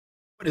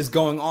What is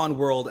going on,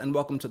 world? And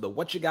welcome to the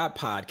What You Got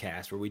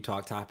podcast, where we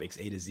talk topics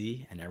A to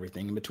Z and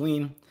everything in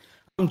between.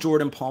 I'm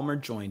Jordan Palmer,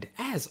 joined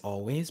as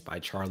always by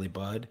Charlie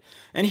Budd.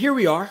 And here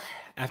we are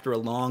after a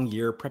long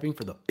year prepping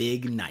for the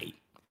big night,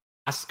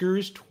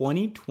 Oscars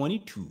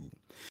 2022.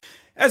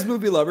 As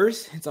movie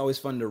lovers, it's always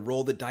fun to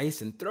roll the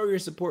dice and throw your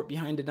support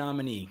behind a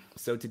nominee.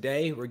 So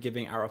today, we're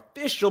giving our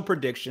official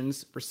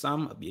predictions for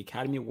some of the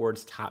Academy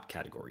Awards top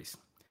categories.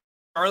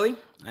 Charlie,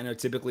 I know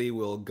typically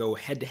we'll go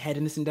head to head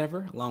in this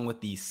endeavor, along with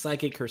the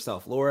psychic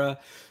herself, Laura.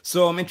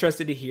 So I'm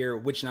interested to hear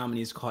which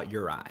nominees caught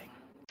your eye.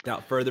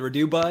 Without further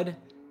ado, Bud,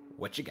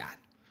 what you got?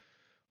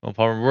 Well,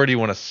 Palmer, where do you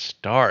want to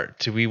start?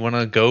 Do we want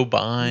to go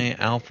by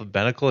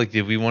alphabetical? Like,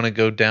 did we want to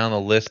go down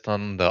the list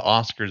on the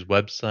Oscars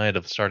website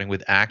of starting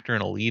with actor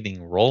in a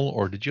leading role,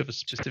 or did you have a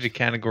specific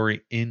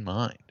category in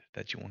mind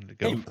that you wanted to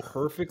go I'm for?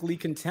 perfectly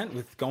content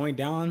with going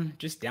down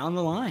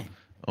the line.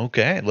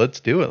 Okay, let's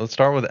do it. Let's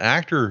start with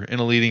actor in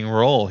a leading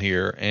role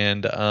here,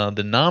 and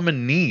the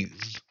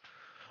nominees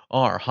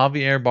are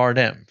Javier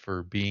Bardem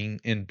for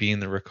being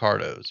the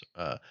Ricardos,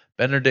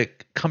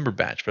 Benedict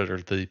Cumberbatch for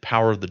The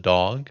Power of the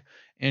Dog,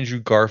 Andrew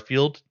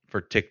Garfield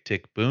for Tick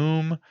Tick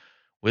Boom,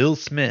 Will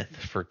Smith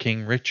for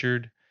King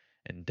Richard,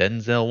 and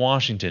Denzel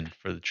Washington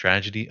for The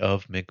Tragedy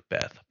of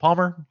Macbeth.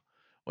 Palmer,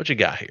 what you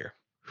got here?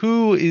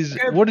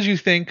 Okay. What did you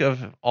think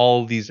of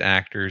all these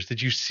actors?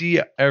 Did you see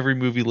every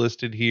movie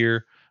listed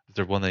here? Is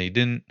there one that you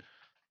didn't?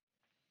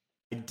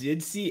 I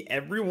did see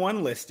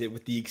everyone listed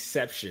with the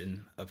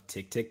exception of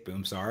Tick Tick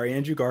Boom. Sorry,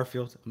 Andrew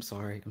Garfield. I'm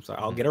sorry.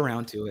 I'll get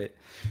around to it.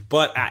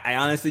 But I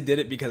honestly did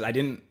it because I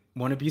didn't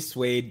want to be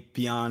swayed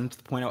beyond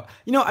the point.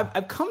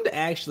 I've come to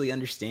actually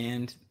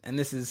understand, and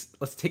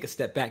let's take a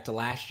step back to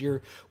last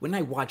year when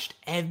I watched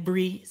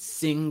every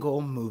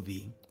single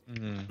movie.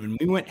 Mm-hmm. When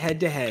we went head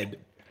to head,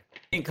 I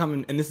didn't come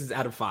in, and this is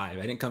out of 5.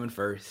 I didn't come in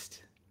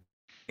first.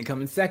 I didn't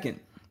come in second.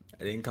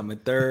 I didn't come in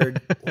third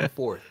or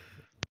fourth.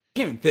 I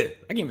came in fifth.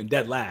 I came in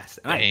dead last.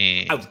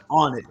 And I was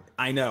on it.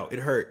 I know. It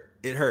hurt.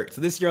 It hurt.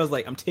 So this year I was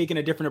like, I'm taking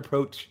a different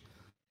approach.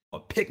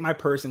 I'll pick my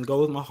person, go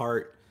with my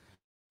heart,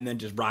 and then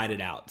just ride it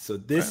out. So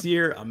this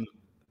year,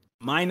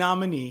 my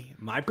nominee,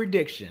 my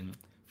prediction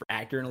for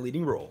actor in a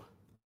leading role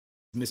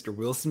is Mr.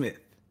 Will Smith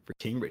for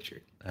King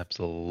Richard.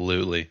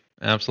 Absolutely.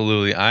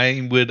 Absolutely.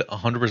 I would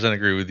 100%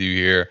 agree with you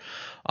here.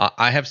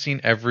 I have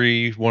seen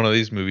every one of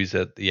these movies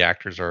that the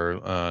actors are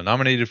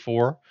nominated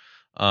for.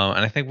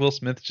 And I think Will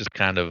Smith just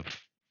kind of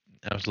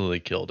absolutely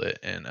killed it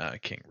in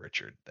King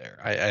Richard there.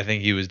 I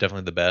think he was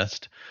definitely the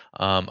best.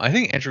 I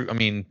think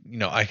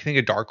I think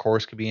a dark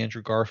horse could be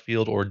Andrew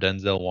Garfield or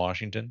Denzel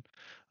Washington.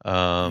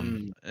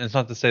 And it's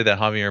not to say that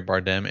Javier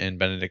Bardem and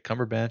Benedict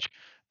Cumberbatch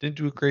didn't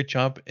do a great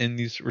job in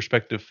these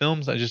respective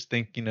films. I just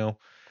think,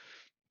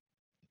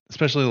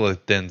 especially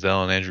with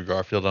Denzel and Andrew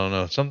Garfield, I don't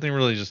know, something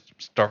really just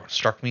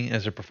struck me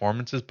as their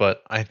performances.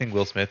 But I think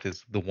Will Smith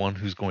is the one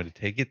who's going to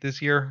take it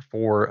this year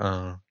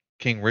for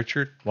King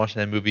Richard. Watching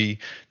that movie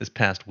this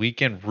past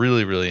weekend,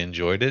 really, really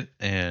enjoyed it,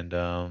 and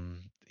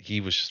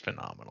he was just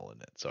phenomenal in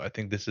it. So I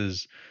think this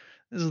is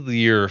the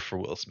year for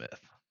Will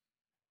Smith.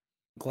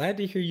 Glad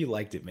to hear you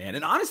liked it, man.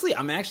 And honestly,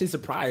 I'm actually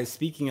surprised.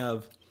 Speaking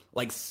of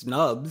like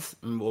snubs,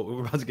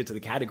 we're about to get to the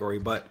category,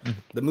 but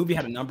the movie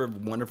had a number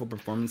of wonderful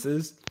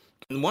performances.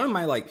 And one of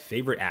my like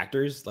favorite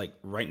actors, like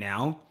right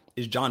now,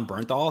 is John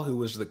Bernthal, who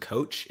was the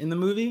coach in the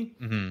movie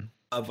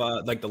of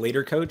like the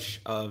later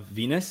coach of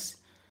Venus.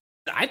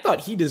 I thought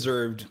he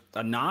deserved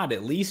a nod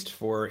at least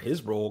for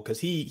his role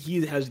because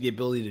he has the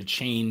ability to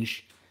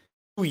change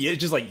who he is,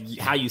 just like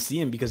how you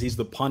see him, because he's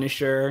the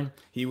Punisher.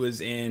 He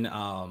was in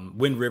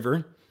Wind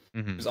River.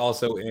 He was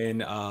also in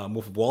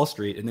Wolf of Wall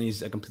Street, and then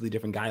he's a completely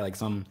different guy, like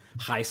some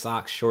high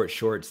socks, short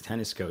shorts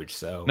tennis coach.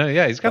 So no,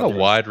 yeah, he's got a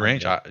wide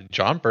range.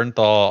 John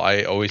Bernthal,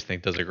 I always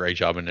think does a great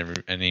job in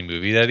any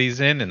movie that he's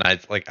in, and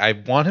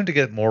I want him to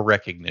get more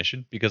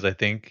recognition because I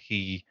think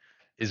he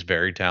is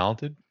very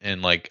talented.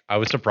 And like I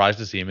was surprised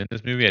to see him in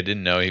this movie. I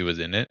didn't know he was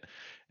in it,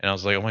 and I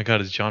was like, oh my god,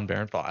 it's John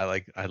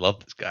Bernthal. I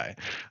love this guy,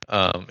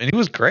 and he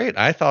was great.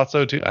 I thought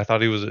so too. I thought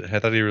he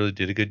really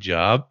did a good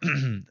job,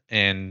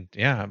 and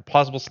yeah,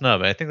 possible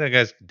snub. I think that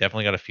guy's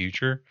definitely got a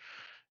future.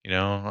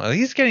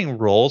 He's getting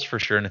roles for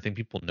sure, and I think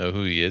people know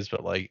who he is.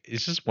 But like,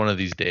 it's just one of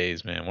these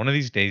days, man. One of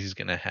these days, he's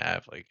gonna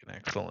have like an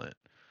excellent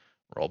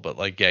role. But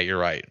like, yeah, you're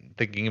right.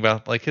 Thinking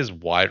about like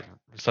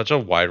such a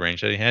wide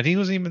range that he had. He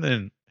was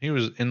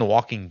in The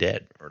Walking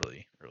Dead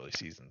early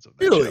seasons of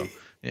that show.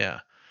 Yeah,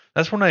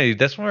 that's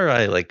where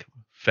I like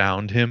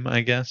found him,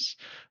 I guess.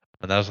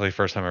 And that was like the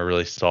first time I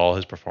really saw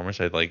his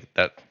performance. I like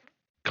that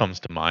comes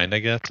to mind, I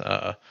guess.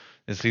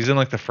 He's in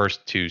like the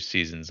first 2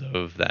 seasons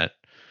of that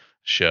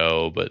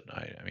show, but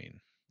I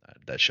mean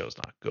that show's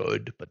not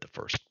good, but the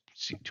first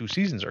 2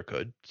 seasons are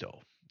good, so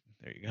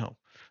there you go.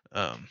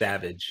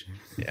 Savage.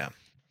 Yeah.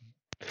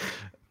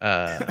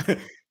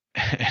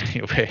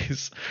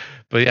 Anyways,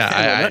 but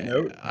yeah,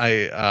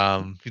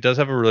 he does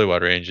have a really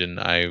wide range, and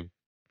I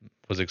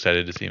was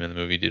excited to see him in the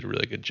movie. He did a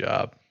really good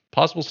job.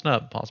 Possible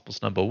snub,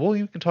 but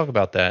you can talk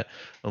about that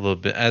a little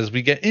bit as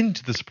we get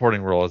into the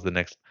supporting role as the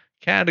next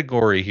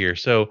category here.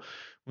 So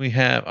We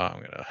have. Oh,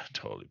 I'm gonna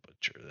totally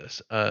butcher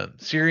this.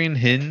 Syrian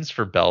Hins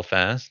for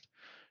Belfast.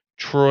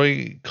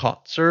 Troy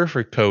Kotzer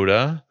for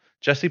Coda.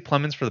 Jesse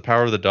Plemons for The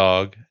Power of the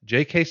Dog.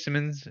 J.K.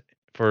 Simmons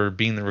for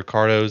Being the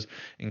Ricardos,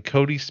 and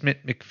Cody Smith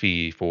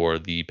McPhee for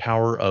The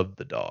Power of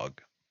the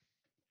Dog.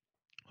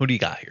 Who do you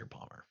got here,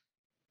 Palmer?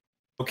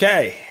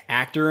 Okay,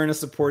 actor in a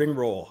supporting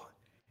role.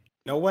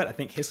 You know what? I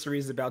think history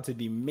is about to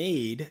be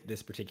made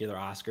this particular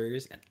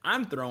Oscars, and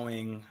I'm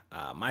throwing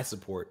my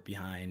support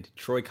behind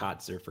Troy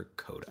Kotzer for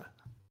Coda.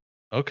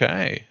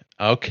 Okay.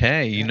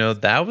 Okay. Yes.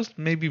 That was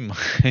maybe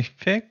my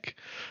pick,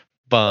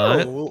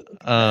 but Oh, look at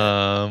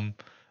that.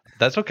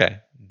 that's okay.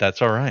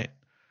 That's all right.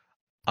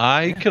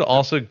 I Yeah. could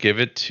also give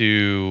it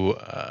to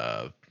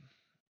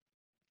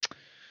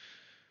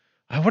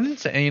I wouldn't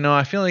say,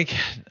 I feel like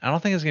I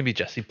don't think it's gonna be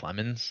Jesse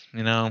Plemons.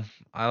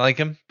 I like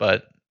him,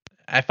 but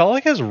I felt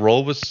like his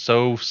role was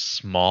so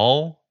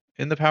small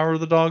in the Power of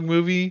the Dog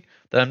movie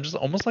that I'm just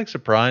almost like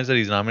surprised that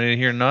he's nominated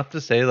here. Not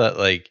to say that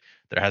like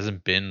there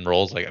hasn't been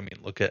roles like, I mean,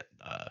 look at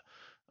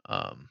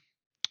um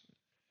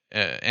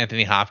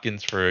Anthony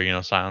Hopkins for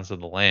Silence of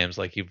the Lambs.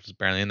 Like he was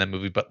barely in that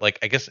movie, but like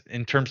I guess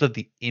in terms of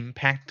the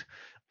impact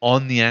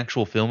on the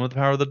actual film of The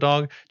Power of the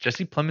Dog,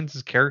 Jesse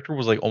Plemons' character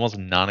was like almost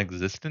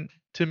non-existent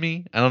to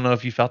me. I don't know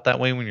if you felt that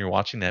way when you're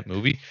watching that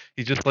movie.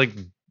 He just like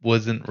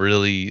wasn't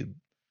really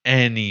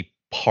any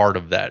part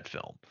of that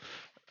film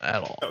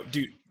at all. Oh,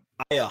 dude,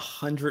 I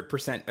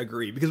 100%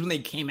 agree because when they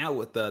came out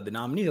with the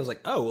nominees, I was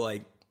like, oh,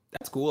 like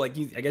that's cool. Like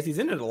I guess he's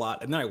in it a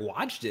lot. And then I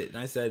watched it and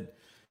I said,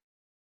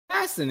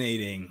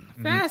 fascinating,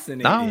 Not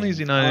only is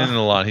he fascinating. not in it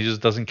a lot, he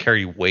just doesn't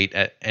carry weight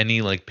at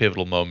any like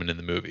pivotal moment in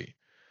the movie.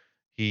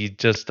 He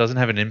just doesn't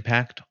have an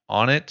impact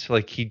on it.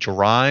 Like he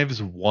drives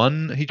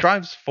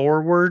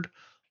forward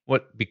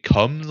what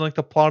becomes like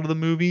the plot of the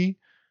movie,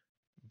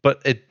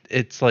 but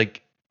it's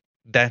like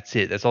that's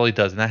it. That's all he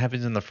does. And that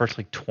happens in the first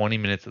like 20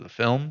 minutes of the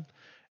film.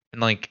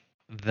 And like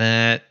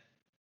that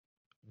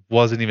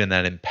wasn't even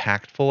that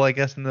impactful, I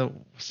guess, in the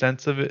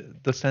sense of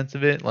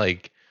it.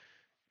 Like,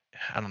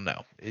 I don't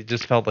know. It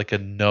just felt like a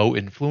no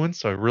influence.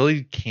 So I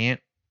really can't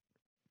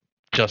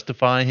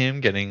justify him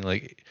getting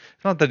like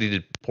it's not that he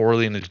did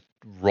poorly in his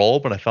role,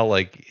 but I felt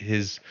like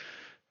his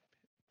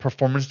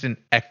performance didn't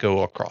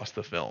echo across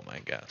the film, I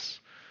guess.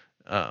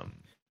 Um,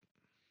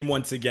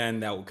 Once again,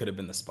 that could have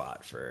been the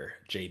spot for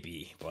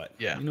JB, but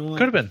yeah, you know could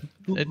what? have been.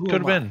 Who, It who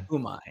could am have I? been. Who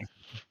am I?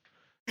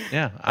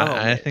 Yeah, Oh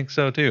I man, think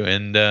so too.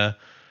 And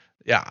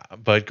yeah,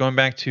 but going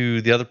back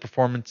to the other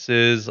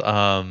performances,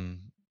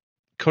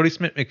 Cody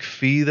Smith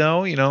McPhee,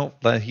 though,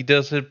 that he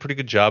does a pretty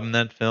good job in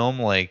that film.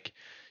 Like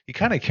he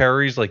kind of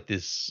carries like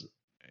this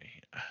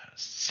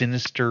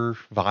sinister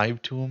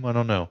vibe to him. I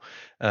don't know,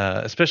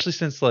 especially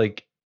since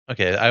like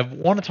okay, I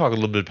want to talk a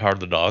little bit about Power of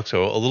the Dog,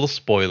 so a little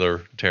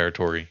spoiler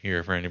territory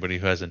here for anybody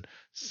who hasn't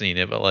seen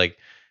it, but like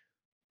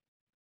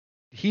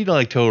he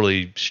like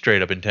totally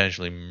straight up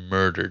intentionally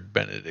murdered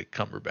Benedict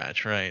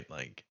Cumberbatch, right?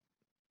 Like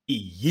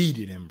he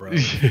yeeted him, bro.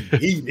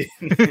 He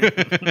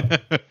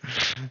yeeted.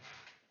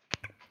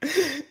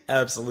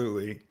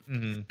 Absolutely.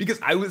 Mhm. Because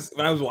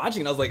when I was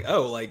watching, I was like,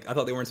 oh, like I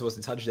thought they weren't supposed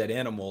to touch dead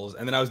animals,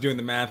 and then I was doing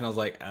the math, and I was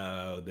like,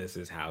 oh, this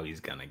is how he's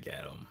gonna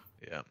get them,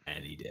 Yeah.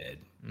 and he did.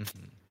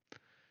 Mhm.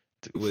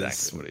 It's It was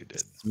exactly what he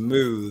did.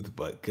 smooth,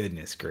 but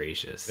goodness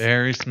gracious.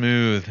 Very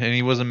smooth, and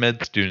he was a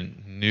med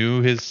student.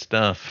 Knew his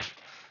stuff.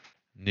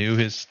 Knew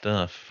his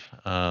stuff.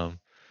 Well,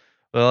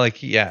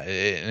 like yeah,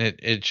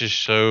 it just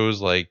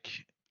shows like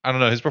I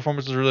don't know. His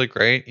performance was really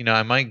great.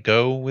 I might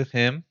go with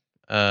him.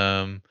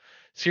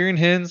 Syrian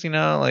Hins,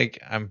 like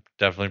I'm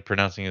definitely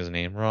pronouncing his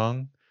name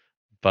wrong,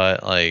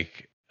 but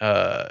like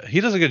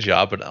he does a good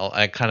job. But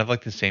I kind of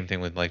like the same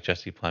thing with like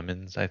Jesse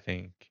Plemons. I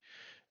think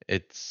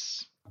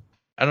it's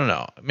I don't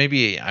know.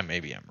 Maybe I'm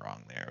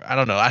wrong there. I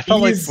don't know. I felt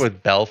He like is,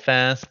 with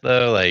Belfast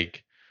though,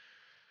 like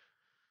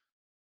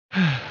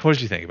what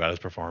did you think about his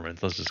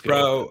performance? Let's just go with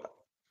it. bro.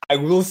 I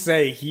will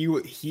say he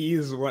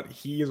is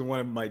one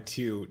of my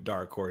two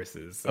dark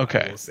horses. So I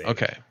Okay. will say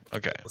Okay. that.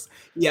 Okay.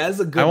 He has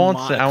I won't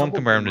say a I won't couple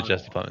compare good him to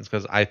Jesse monologues. Plemons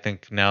because I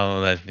think now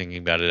that I'm thinking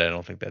about it, I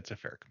don't think that's a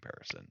fair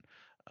comparison.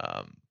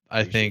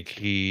 I think Appreciate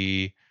you.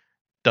 he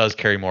does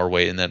carry more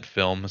weight in that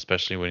film,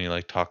 especially when he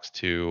like talks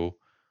to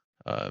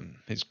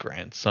his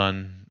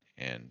grandson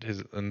and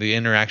the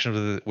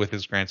interaction with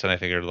his grandson. I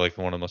think are like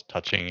one of the most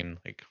touching and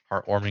like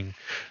heartwarming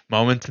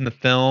moments in the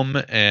film,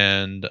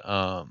 and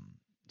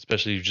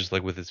especially just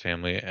like with his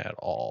family at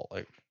all,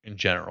 like in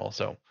general.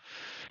 So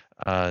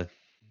uh,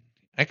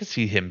 I could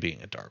see him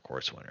being a dark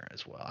horse winner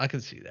as well. I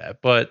can see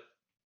that, but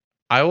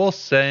I will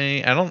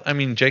say I don't. I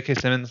mean, J.K.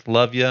 Simmons,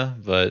 love you,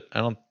 but I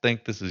don't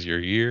think this is your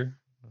year.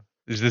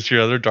 Is this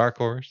your other dark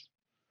horse?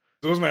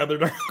 That was my other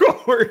dark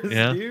horse,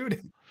 Yeah.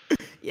 dude.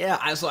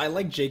 Yeah, so I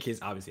like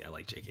JK's. Obviously, I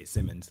like JK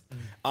Simmons.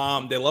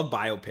 They love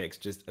biopics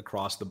just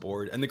across the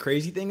board. And the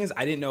crazy thing is,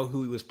 I didn't know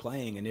who he was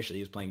playing initially.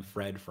 He was playing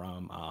Fred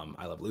from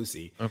I Love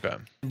Lucy. Okay.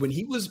 When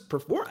he was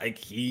performing,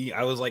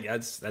 I was like,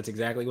 that's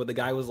exactly what the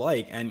guy was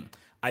like. And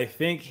I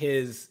think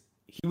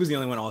he was the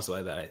only one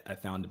also that I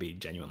found to be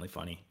genuinely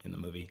funny in the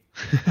movie.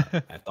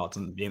 I have thoughts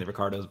on being the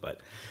Ricardos,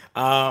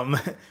 um,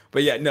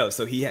 but yeah, no.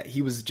 So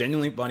he was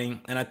genuinely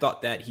funny, and I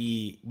thought that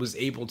he was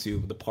able to.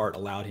 The part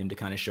allowed him to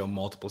kind of show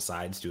multiple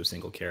sides to a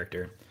single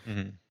character.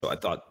 Mhm. So I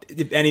thought,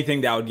 if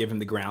anything, that would give him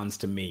the grounds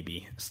to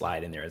maybe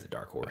slide in there as a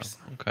dark horse.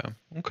 Okay.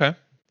 Okay.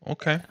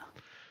 Okay.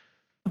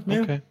 Yeah.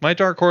 Okay. My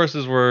dark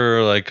horses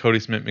were like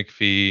Cody Smith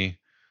McPhee,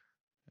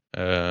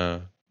 uh,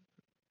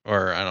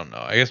 or I don't know.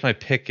 I guess my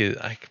pick is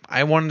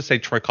I wanted to say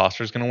Troy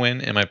Koster's gonna win,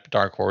 and my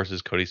dark horse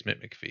is Cody Smith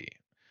McPhee.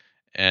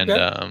 And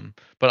Okay.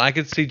 but I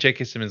could see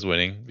J.K. Simmons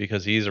winning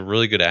because he's a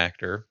really good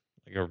actor,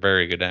 like a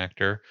very good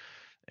actor.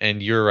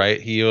 And you're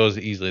right, he was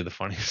easily the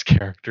funniest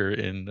character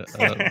in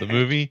the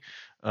movie.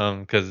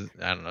 Because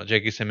I don't know,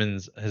 J.K.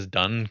 Simmons has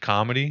done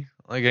comedy,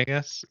 like I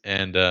guess,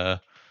 and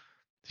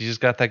he's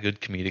just got that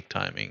good comedic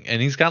timing, and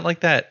he's got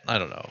like that. I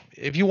don't know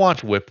if you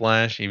watch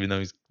Whiplash, even though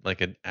he's like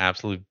an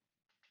absolute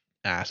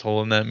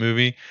asshole in that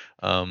movie.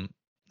 Um,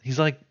 he's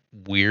like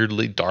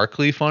weirdly,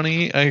 darkly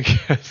funny, I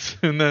guess,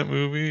 in that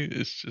movie.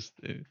 It's just,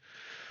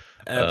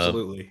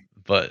 Absolutely.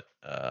 but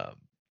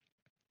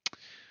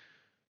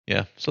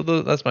yeah. So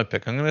that's my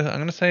pick. I'm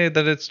gonna say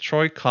that it's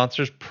Troy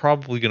Concer's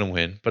probably gonna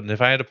win, but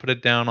if I had to put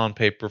it down on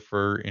paper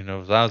for if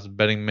I was a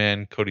betting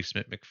man, Cody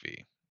Smith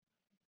McPhee.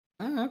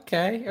 Oh,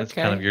 okay. That's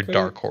kind of Okay. your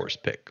dark horse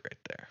pick right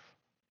there.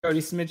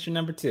 Cody Smith, your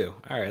number two.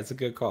 All right, that's a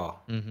good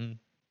call. Mm-hmm.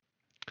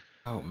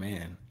 Oh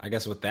man, I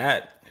guess with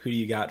that, who do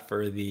you got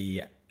for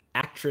the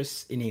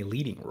actress in a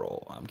leading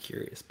role? I'm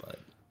curious, but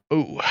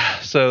Oh,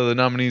 so the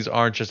nominees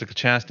are Jessica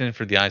Chastain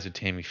for The Eyes of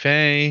Tammy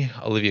Faye,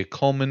 Olivia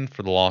Colman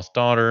for The Lost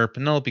Daughter,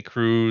 Penelope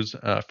Cruz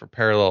for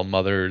Parallel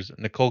Mothers,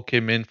 Nicole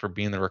Kidman for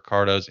Being the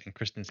Ricardos, and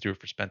Kristen Stewart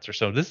for Spencer.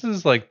 So this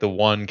is like the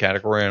one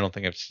category I don't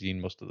think I've seen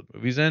most of the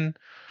movies in.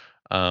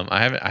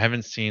 I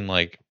haven't seen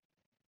like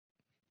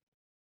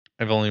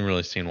I've only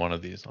really seen one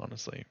of these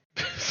honestly.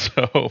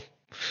 So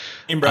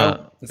hey,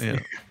 bro. yeah.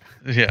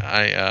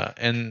 Yeah,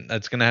 and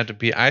that's gonna have to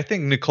be. I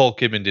think Nicole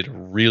Kidman did a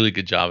really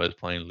good job as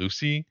playing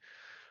Lucy.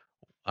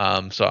 So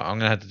I'm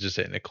gonna have to just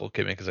say Nicole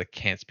Kidman because I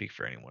can't speak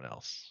for anyone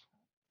else.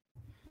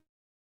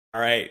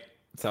 All right.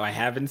 So I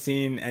haven't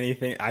seen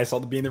anything. I saw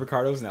the Being the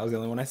Ricardos, and that was the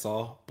only one I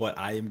saw. But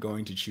I am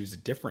going to choose a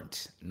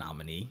different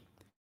nominee.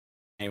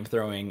 I am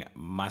throwing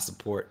my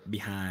support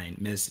behind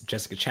Miss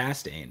Jessica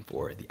Chastain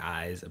for The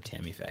Eyes of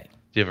Tammy Faye.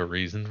 Do you have a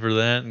reason for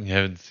that? You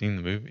haven't seen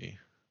the movie.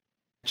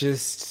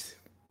 Just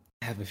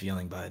have a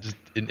feeling, bud. Just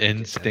an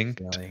Just have a instinct.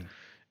 feeling.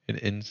 An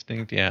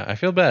instinct. Yeah, I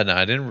feel bad now.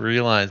 I didn't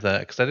realize that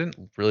because I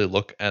didn't really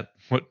look at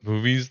what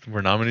movies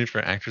were nominated for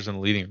actors in the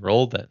leading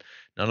role. That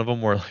none of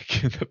them were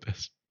like in the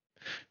best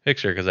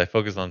picture because I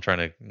focused on trying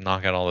to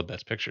knock out all the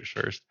best pictures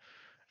first.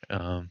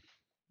 And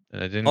I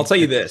I'll didn't tell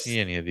you get to this. see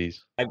any of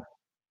these. I've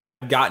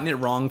gotten it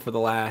wrong for the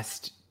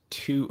last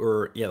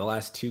the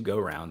last two go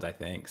rounds, I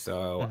think.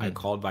 So I Mhm.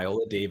 called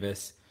Viola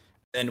Davis.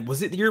 And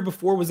was it the year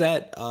before? Was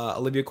that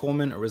Olivia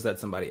Colman or was that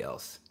somebody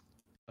else?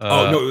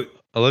 Oh Uh, no.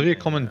 Olivia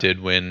Colman did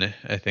win,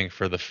 I think,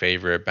 for The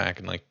Favorite back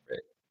in like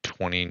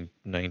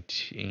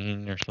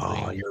 2019 or Oh,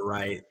 something. you're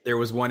right. There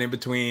was one in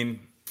between.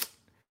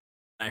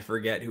 I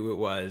forget who it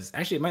was.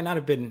 Actually, it might not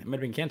have been. It might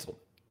have been canceled.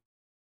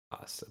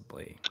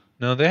 Possibly.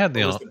 No, they had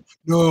Or was the. it?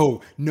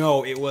 No,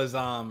 no. It was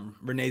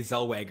Renee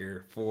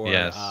Zellweger for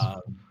Yes,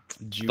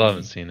 still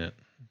haven't Judy. seen it.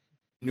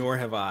 Nor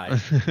have I,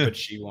 but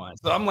she won.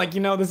 So I'm like,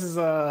 this is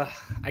I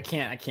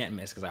can't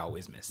miss because I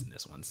always miss in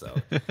this one. So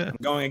I'm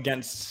going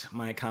against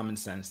my common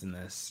sense in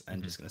this.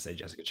 I'm just gonna say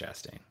Jessica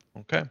Chastain.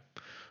 Okay,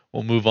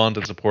 we'll move on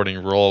to supporting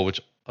role,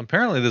 which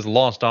apparently this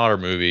Lost Daughter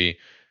movie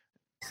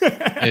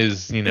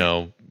is,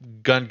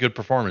 got good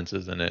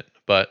performances in it.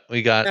 But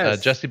we got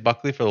Yes. Jessie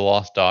Buckley for The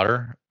Lost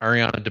Daughter,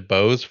 Ariana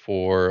DeBose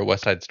for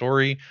West Side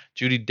Story,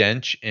 Judi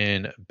Dench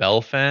in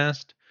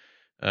Belfast,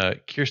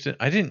 Kirsten.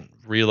 I didn't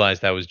realize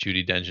that was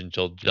Judi Dench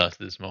until just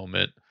this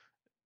moment.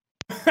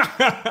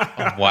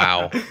 Oh,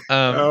 wow.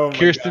 Oh my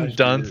Kirsten gosh,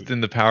 Dunst dude.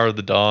 in The Power of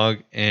the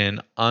Dog,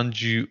 and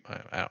Anju.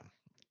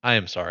 I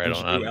am sorry, I And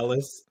don't know. Drew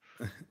Ellis.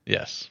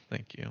 Yes,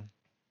 thank you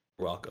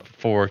You're welcome.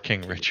 for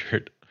King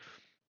Richard.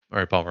 All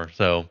right, Palmer.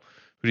 So,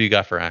 who do you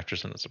got for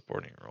actress in the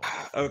supporting role?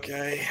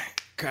 Okay,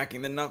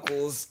 cracking the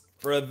knuckles.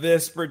 For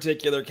this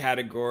particular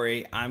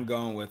category, I'm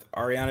going with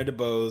Ariana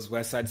DeBose,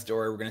 West Side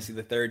Story. We're going to see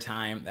the third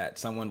time that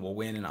someone will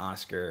win an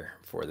Oscar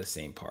for the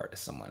same part as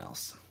someone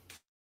else.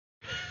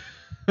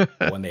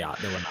 When they won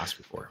an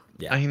Oscar for.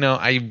 Yeah.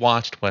 I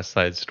watched West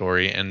Side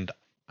Story, and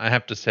I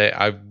have to say,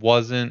 I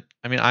wasn't.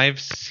 I mean,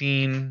 I've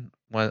seen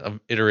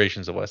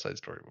iterations of West Side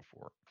Story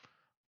before.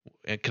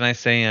 Can I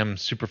say I'm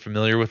super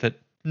familiar with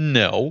it?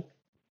 No,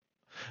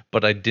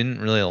 but I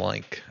didn't really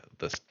like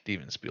the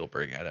Steven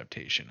Spielberg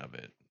adaptation of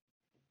it.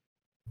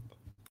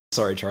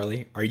 Sorry,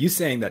 Charlie. Are you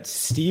saying that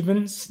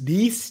Steven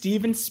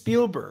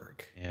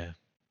Spielberg Yeah.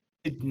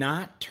 did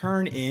not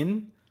turn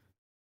in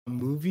a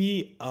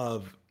movie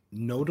of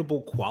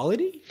notable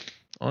quality?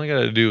 All I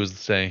gotta do is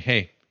say,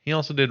 hey, he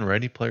also did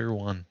Ready Player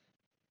One.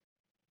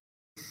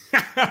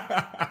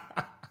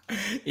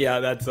 Yeah,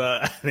 that's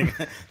I think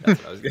that's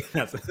what I was getting.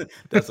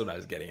 That's what I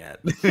was getting at.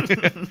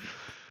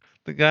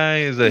 The guy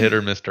is a hit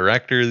or miss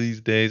director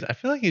these days. I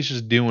feel like he's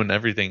just doing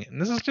everything,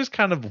 and this is just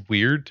kind of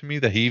weird to me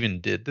that he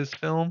even did this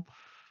film.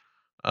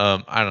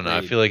 I don't know. I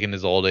Agreed. feel like in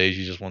his old age,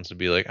 he just wants to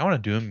be like, I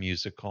want to do a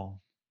musical.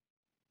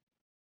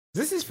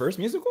 Is this his first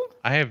musical?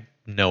 I have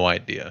no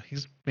idea.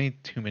 He's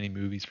made too many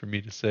movies for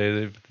me to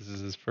say if this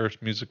is his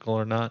first musical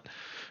or not.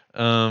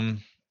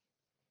 Um,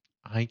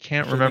 I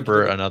can't Actually, I think he did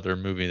remember the. another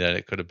movie that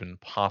it could have been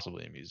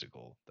possibly a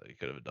musical that he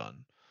could have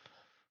done.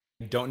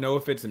 I don't know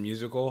if it's a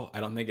musical. I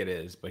don't think it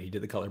is, but he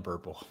did The Color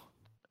Purple,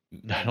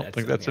 I and don't that's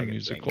think the only that's thing a I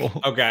can think.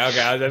 musical. Okay,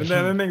 okay. I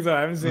didn't think so.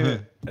 I haven't seen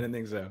it. I didn't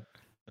think so.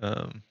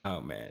 um,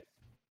 Oh man.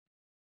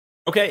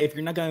 Okay, if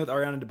you're not going with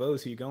Ariana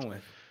DeBose, who you going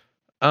with?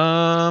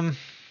 um,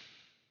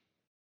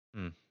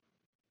 hmm.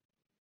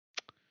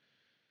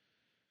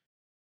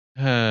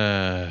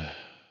 I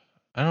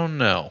don't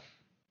know.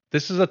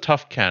 This is a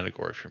tough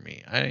category for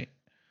me. I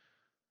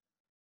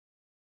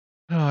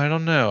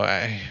don't know.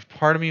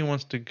 Part of me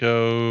wants to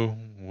go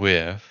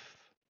with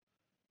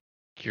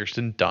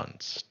Kirsten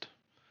Dunst.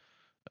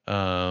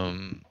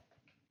 Um,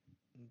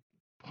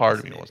 Part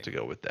of me wants to Fascinating.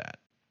 go with that.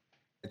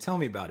 Tell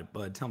me about it,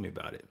 bud. Tell me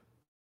about it.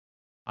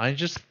 I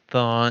just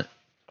thought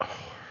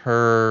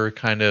her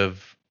kind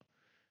of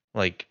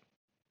like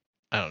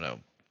I don't know,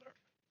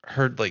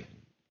 her like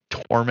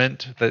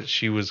torment that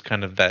she was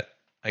kind of that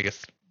I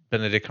guess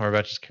Benedict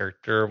Cumberbatch's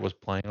character was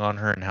playing on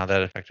her and how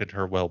that affected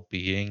her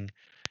well-being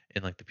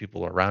and like the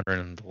people around her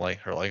and like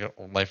her like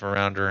life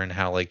around her and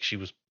how like she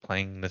was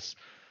playing this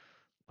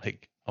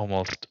like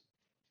almost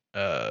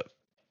uh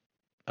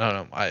I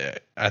don't know.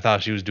 I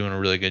thought she was doing a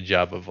really good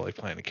job of like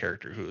playing a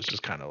character who was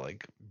just kind of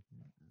like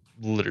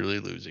literally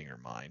losing her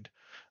mind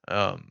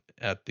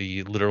at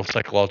the literal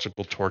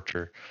psychological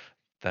torture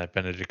that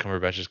Benedict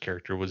Cumberbatch's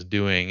character was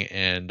doing,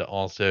 and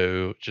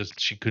also just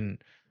she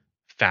couldn't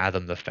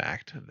fathom the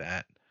fact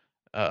that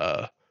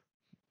uh,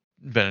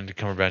 Benedict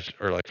Cumberbatch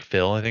or like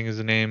Phil, I think is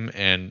the name,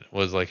 and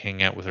was like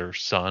hanging out with her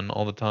son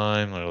all the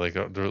time, or like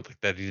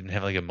that he didn't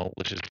have like a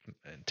malicious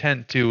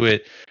intent to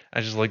it. I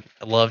just like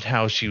loved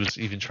how she was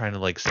even trying to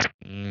like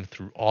scheme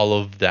through all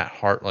of that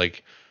heart,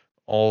 like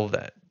all of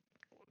that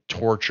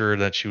torture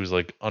that she was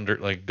like under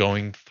like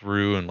going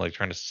through and like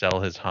trying to sell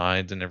his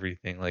hides and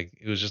everything. Like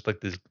it was just like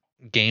this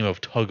game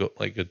of tug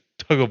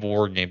of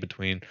war game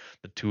between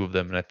the two of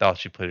them, and I thought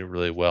she played it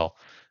really well.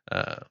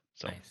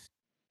 So Nice.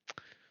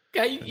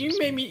 Yeah, that's you just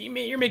made me.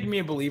 me. You're making me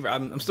a believer.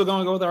 I'm still going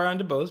to go with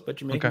Ariana DeBose,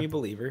 but you're making Okay. me a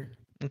believer.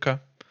 Okay.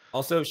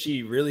 Also,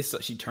 she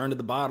turned to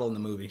the bottle in the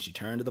movie. She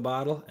turned to the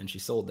bottle and she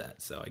sold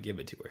that. So I give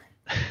it to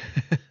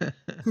her.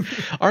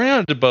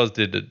 Ariana DeBose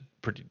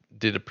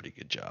did a pretty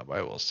good job,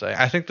 I will say.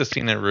 I think the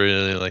scene that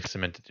really like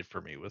cemented it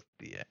for me was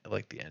the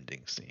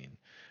ending scene.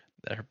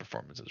 That her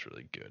performance is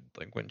really good.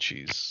 Like when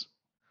she's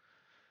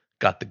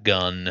got the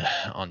gun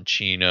on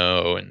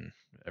Chino and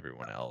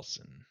everyone else,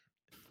 and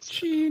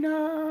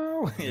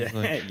Chino. it's Yeah,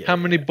 like, yeah, how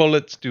many yeah.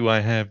 bullets do I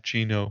have,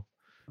 Chino?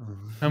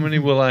 How many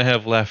will I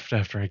have left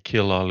after I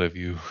kill all of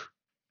you?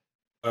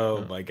 Oh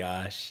Uh, my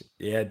gosh.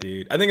 Yeah,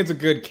 dude. I think it's a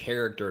good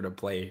character to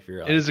play if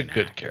you're it is like a an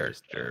good actor.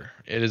 So. character.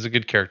 It is a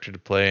good character to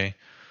play.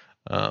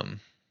 Um,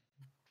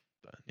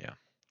 but yeah.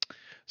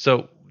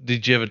 So,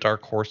 did you have a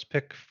dark horse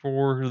pick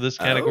for this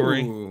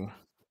category? Oh,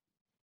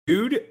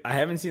 dude, I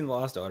haven't seen The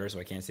Lost Daughter, so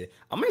I can't say.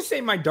 I'm gonna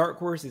say my dark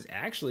horse is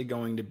actually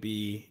going to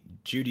be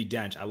Judi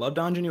Dench. I love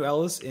Donjanue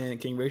Ellis in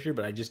King Richard,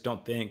 but I just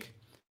don't think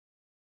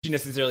she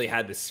necessarily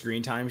had the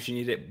screen time she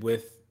needed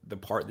with the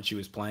part that she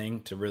was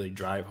playing to really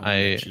drive home that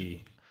I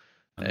she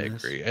I on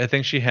this. agree. I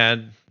think she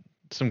had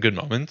some good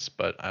moments,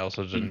 but I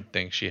also didn't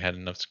think she had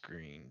enough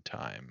screen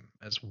time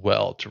as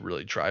well to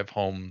really drive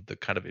home the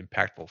kind of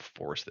impactful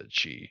force that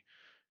she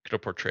could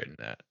have portrayed in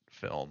that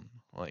film.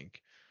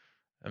 Like,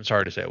 I'm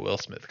sorry to say, Will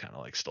Smith kind of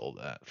like stole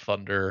that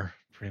thunder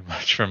pretty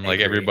much from I like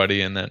agree.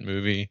 everybody in that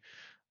movie.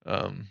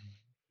 Um,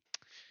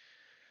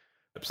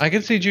 I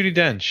can Absolutely see agree with Judi you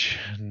there.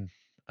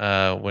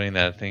 Dench winning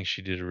that. I think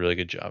she did a really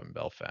good job in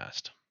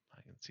Belfast.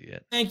 I can see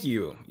it. Thank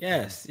you. Mhm.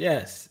 Yes,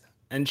 yes.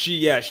 And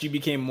she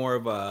became more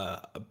of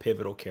a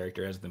pivotal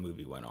character as the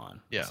movie went on.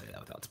 I'll Yeah, say that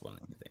without spoiling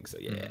anything. So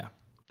yeah, mhm, yeah.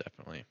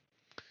 definitely.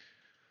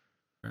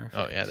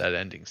 Oh yeah, Perfect. that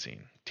ending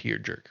scene,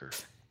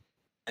 tearjerker,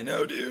 I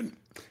know, dude.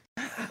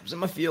 I was in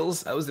my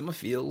feels. I was in my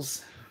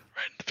feels.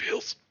 right in the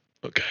feels.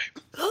 Okay.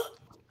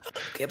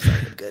 Okay, I'm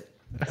sorry. I'm good.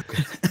 I'm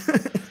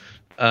good.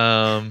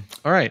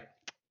 All right.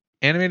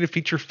 Animated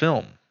feature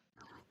film.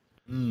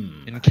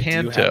 I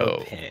do have a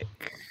Encanto,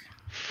 pick.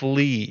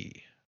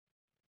 Flea,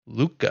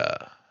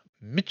 Luca,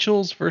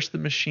 Mitchell's vs. the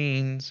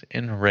Machines,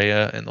 and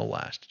Raya and the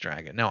Last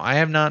Dragon. Now, I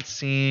have not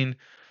seen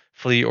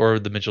Flea or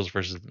the Mitchells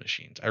vs. the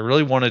Machines. I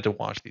really wanted to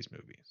watch these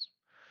movies.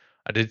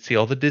 I did see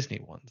all the Disney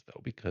ones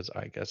though, because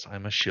I guess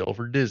I'm a shill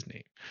for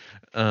Disney.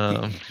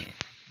 Um,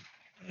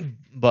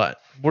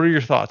 but what are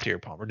your thoughts here,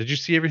 Palmer? Did you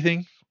see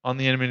everything on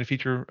the animated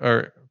feature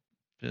or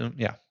film?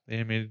 Yeah, the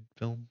animated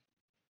film.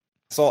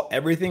 Saw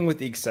everything with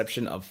the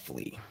exception of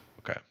Flea.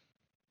 Okay. Okay.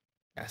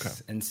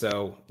 Yes. And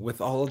so,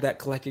 with all of that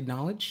collected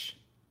knowledge,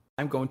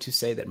 I'm going to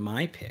say that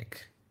my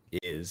pick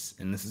is,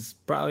 and this is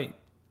probably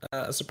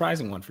a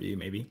surprising one for you,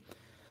 maybe,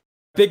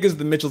 Pick is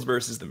the Mitchells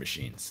versus the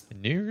Machines. I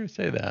knew you were going to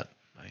say that.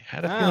 I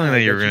had a feeling Ah, I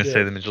that you were bet you going to say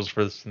did. the Mitchells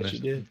versus Bet you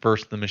did.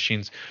 the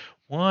Machines.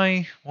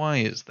 Why? Why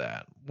is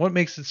that? What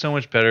makes it so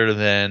much better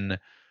than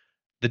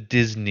the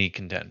Disney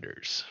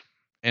contenders?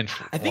 And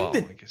I think well,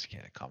 that I guess you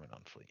can't comment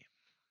on Flea.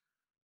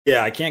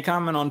 yeah, I can't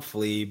comment on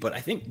Flea, but I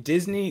think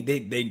Disney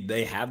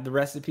they have the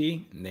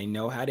recipe and they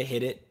know how to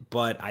hit it.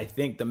 But I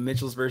think the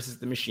Mitchells versus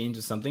the Machines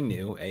was something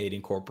new. It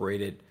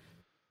incorporated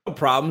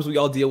problems we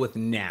all deal with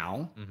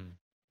now, Mm-hmm.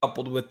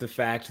 coupled with the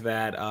fact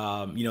that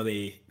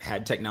they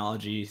had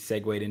technology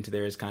segued into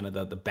there as kind of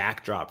the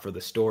backdrop for the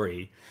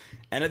story.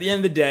 And at the end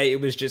of the day, it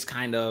was just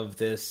kind of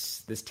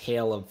this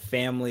tale of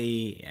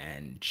family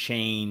and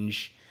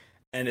change.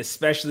 And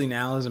especially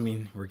now, as I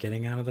mean, we're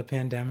getting out of the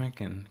pandemic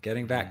and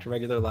getting back to Mm-hmm.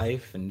 regular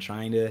life and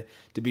trying to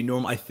be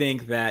normal. I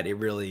think that it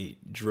really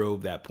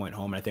drove that point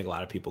home. And I think a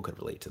lot of people could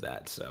relate to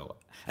that. So,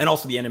 and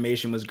also the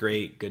animation was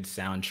great, good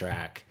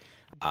soundtrack,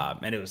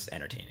 and it was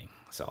entertaining.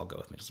 So I'll go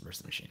with Mitchell's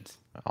vs. Machines.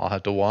 I'll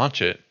have to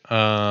watch it.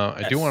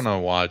 I do want Yes. to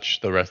watch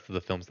the rest of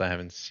the films that I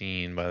haven't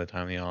seen by the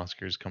time the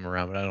Oscars come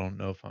around, but I don't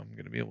know if I'm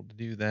going to be able to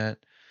do that.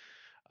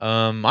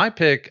 My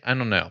pick, I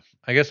don't know.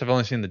 I guess I've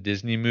only seen the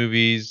Disney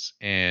movies,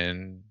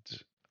 and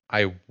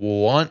I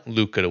want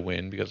Luca to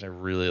win because I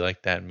really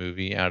like that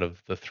movie. Out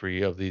of the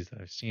three of these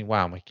that I've seen,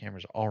 wow, my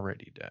camera's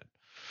already dead.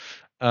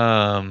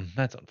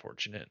 That's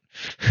unfortunate.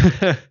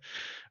 I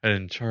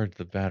didn't charge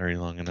the battery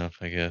long enough,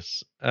 I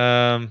guess.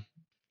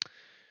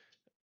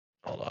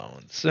 Hold on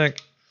one sec.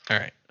 All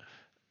right.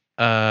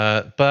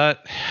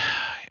 But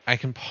I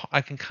can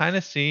kind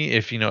of see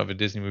if if a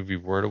Disney movie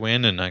were to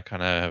win, and I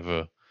kind of have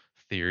a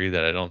theory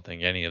that I don't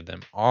think any of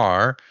them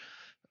are.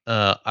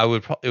 It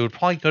would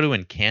probably go to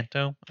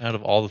Encanto out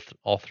of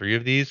all three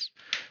of these,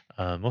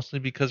 mostly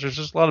because there's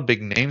just a lot of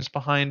big names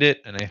behind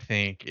it, and I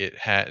think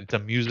it's a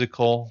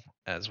musical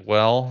as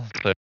well,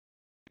 so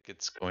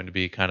it's going to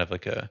be kind of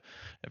like a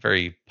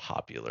very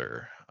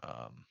popular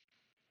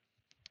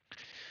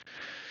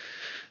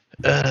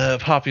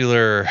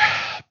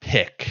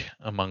pick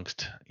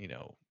amongst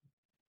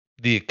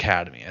the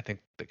Academy. I think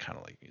they kind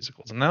of like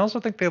musicals, and I also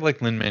think they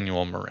like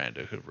Lin-Manuel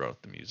Miranda, who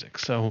wrote the music.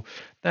 So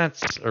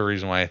that's a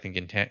reason why I think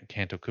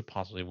Encanto could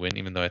possibly win,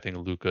 even though I think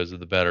Luca is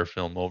the better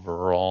film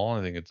overall.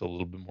 I think it's a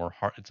little bit more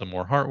heart. It's a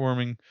more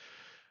heartwarming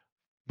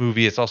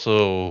movie. It's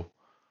also,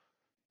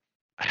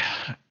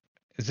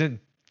 is it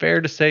fair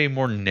to say,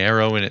 more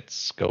narrow in its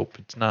scope?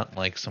 It's not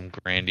like some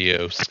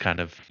grandiose kind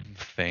of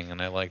thing,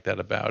 and I like that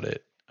about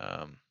it.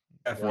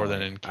 More than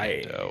Definitely. I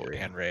Encanto agree.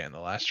 and Ray and the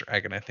Last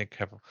Dragon. I think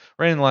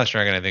Ray and the Last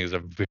Dragon. I think is a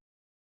very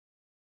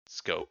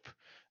scope,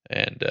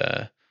 and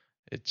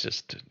it's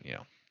just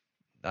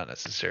not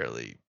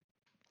necessarily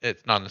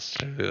it's not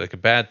necessarily like a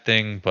bad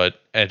thing,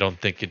 but I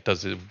don't think it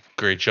does a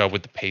great job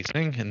with the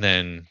pacing. And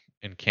then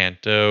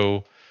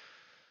Encanto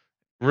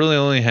really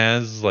only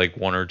has like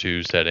one or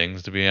two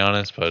settings, to be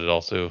honest, but it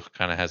also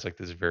kind of has like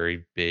this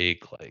very big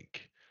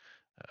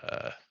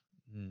uh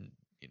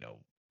you know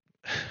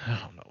I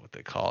don't know what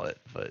they call it,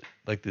 but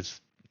like this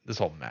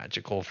whole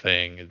magical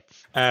thing.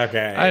 I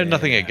Okay. had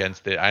nothing Yeah.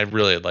 against it. I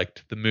really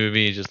liked the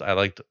movie. Just I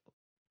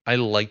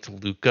liked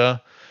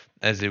Luca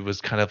as it was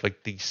kind of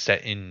like the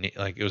set in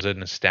like it was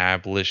an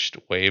established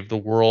way of the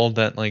world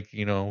that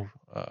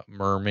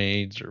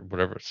mermaids or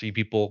whatever sea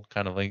people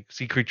kind of like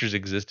sea creatures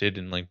existed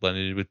and like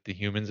blended with the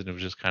humans, and it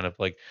was just kind of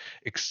like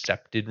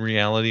accepted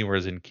reality,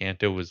 whereas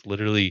Encanto was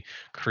literally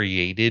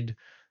created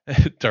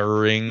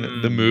during the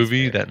That's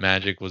movie fair. that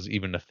magic was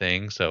even a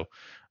thing. So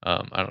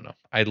I don't know.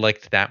 I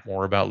liked that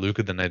more about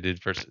Luca than I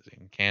did versus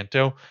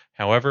Encanto.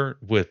 However,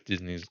 with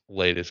Disney's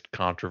latest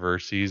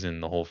controversies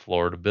and the whole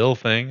Florida Bill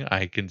thing,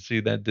 I can see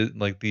that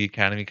like the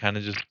Academy kind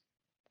of just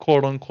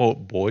quote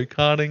unquote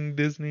boycotting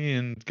Disney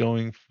and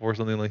going for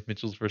something like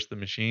Mitchell's versus the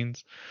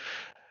Machines.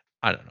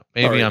 I don't know.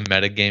 Maybe Sorry. I'm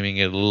metagaming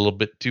it a little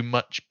bit too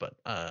much, but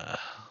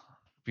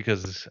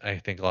because I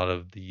think a lot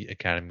of the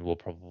Academy will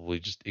probably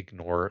just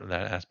ignore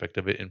that aspect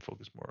of it and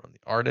focus more on the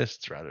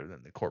artists rather than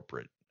the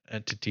corporate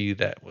entity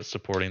that was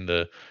supporting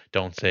the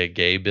 "Don't Say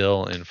Gay"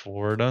 bill in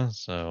Florida.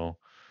 So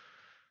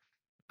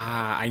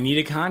I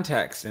needed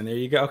context, and there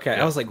you go. Okay, I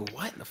yeah, was like,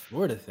 "What the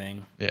Florida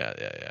thing?" yeah.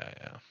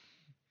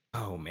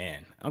 Oh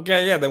man.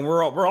 Okay, yeah. Then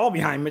we're all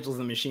behind Mitchell's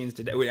and Machines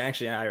today. We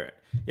actually, I'll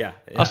yeah.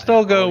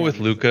 still go Already on with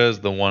the Mitchell's Luca and as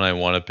Machines. the one I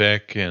want to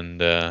pick,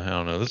 and I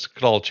don't know. This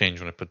could all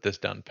change when I put this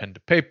down pen to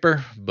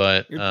paper,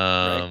 but You're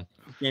right.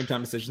 Game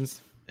time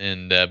decisions.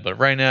 but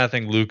right now I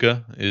think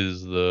Luca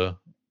is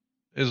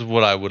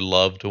what I would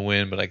love to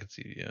win, but I could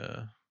see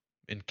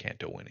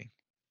Encanto winning.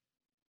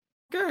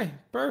 Okay,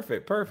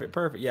 perfect.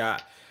 Yeah,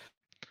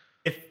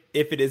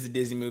 if it is a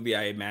Disney movie,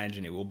 I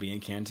imagine it will be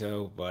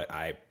Encanto, but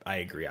I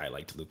agree. I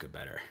liked Luca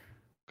better.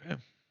 Okay,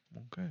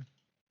 okay.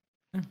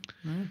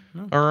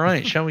 No. All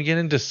right, shall we get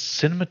into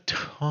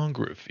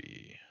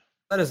cinematography?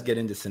 Let us get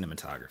into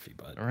cinematography,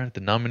 bud. All right,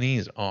 the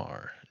nominees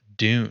are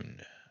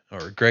Dune,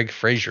 or Greg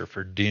Fraser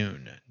for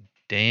Dune,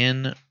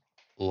 Dan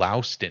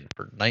Louston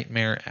for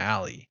Nightmare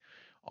Alley,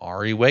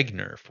 Ari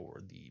Wegner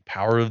for The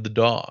Power of the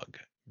Dog,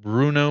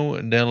 Bruno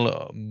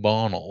Del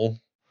Bonal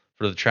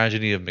for The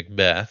Tragedy of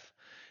Macbeth,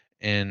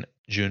 and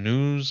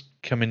Janusz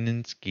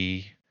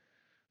Kaminski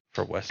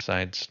for West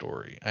Side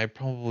Story. I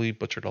probably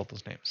butchered all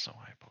those names, so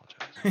I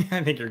apologize.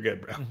 I think you're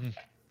good, bro.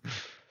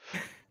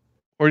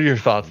 What are your Oh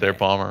thoughts there, man.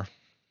 Palmer?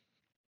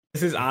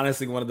 This is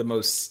honestly one of the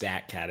most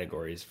stacked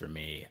categories for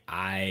me. Yeah,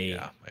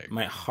 I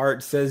My agree.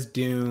 heart says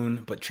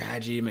Dune, but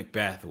Tragedy of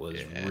Macbeth was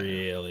Yeah.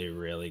 really,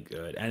 really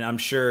good. And I'm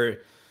sure you're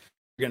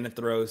gonna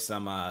throw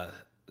some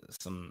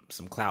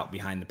clout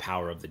behind the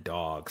power of the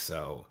dog.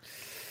 So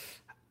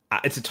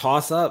it's a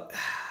toss up.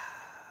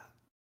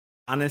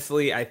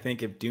 Honestly, I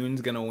think if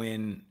Dune's gonna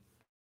win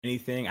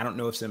anything, I don't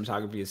know if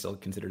cinematography is still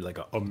considered like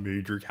a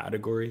major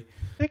category.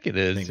 I think it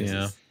I think is, this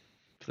yeah. is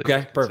I think it's okay.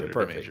 Perfect, considered a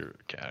perfect. major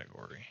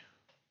category.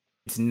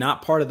 It's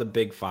not part of the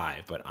big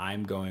five, but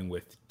I'm going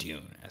with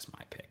Dune as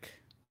my pick.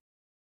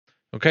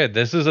 Okay,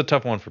 this is a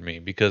tough one for me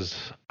because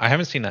I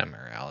haven't seen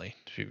Nightmare Alley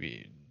to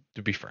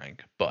be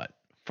frank, but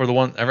for the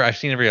one ever I've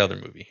seen every other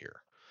movie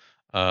here.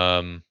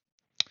 Um,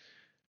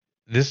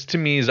 this to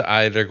me is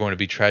either going to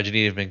be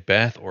Tragedy of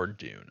Macbeth or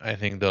Dune. I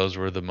think those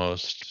were the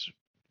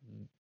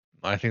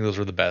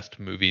best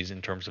movies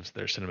in terms of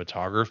their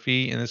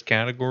cinematography in this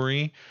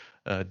category.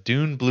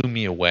 Dune blew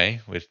me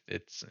away with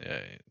its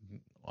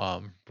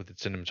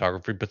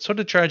cinematography, but so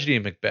did Tragedy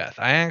of Macbeth.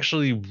 I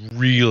actually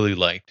really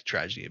liked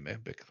Tragedy of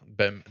Macbeth,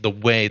 the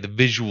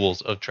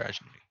visuals of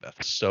Tragedy of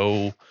Macbeth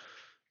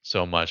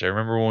so much. I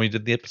remember when we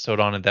did the episode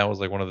on it, that was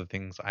like one of the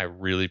things I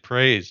really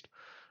praised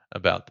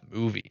about the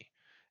movie.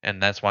 And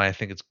that's why I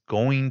think it's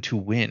going to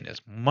win as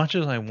much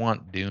as I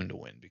want Dune to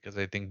win because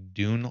I think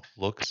Dune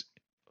looks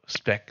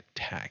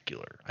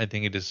spectacular. I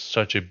think it is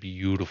such a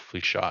beautifully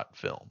shot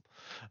film.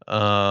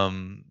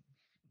 Um,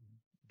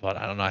 but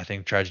I don't know. I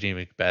think Tragedy of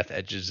Macbeth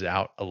edges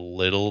out a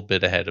little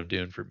bit ahead of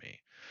Dune for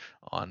me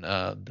on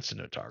the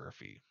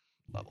cinematography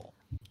level.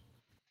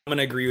 I'm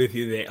gonna agree with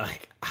you that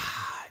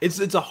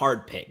it's a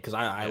hard pick because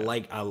Yeah.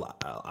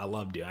 I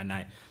love Dune and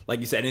I like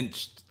you said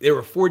and they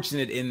were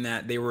fortunate in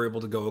that they were able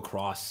to go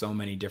across so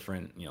many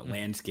different Mhm.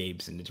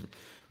 landscapes and different.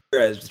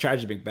 Whereas the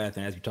Tragedy of Macbeth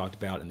and as we talked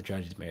about in the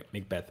Tragedy of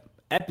Macbeth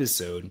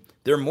episode,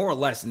 they're more or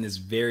less in this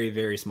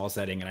very small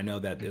setting and I know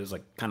that it was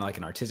like kind of like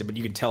an artistic, but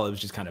you could tell it was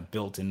just kind of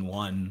built in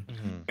one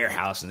Mhm.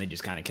 warehouse and they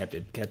just kind of kept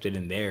it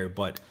in there.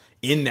 But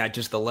in that,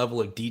 just the level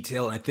of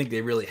detail, and I think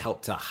they really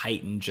helped to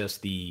heighten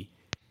just the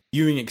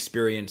viewing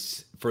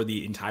experience for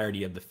the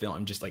entirety of the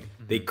film. Just like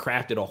they Mhm.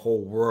 crafted a whole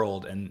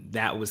world, and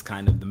that was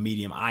kind of the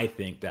medium I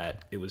think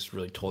that it was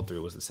really told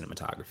through was the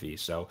cinematography.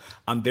 So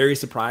I'm very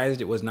surprised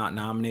it was not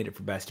nominated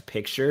for Best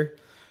Picture,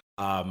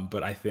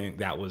 but I think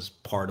that was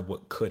part of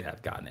what could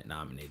have gotten it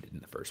nominated in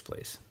the first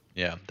place.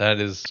 Yeah, that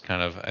is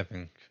kind of. I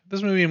think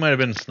this movie might have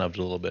been snubbed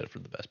a little bit for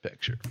the best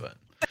picture, but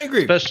I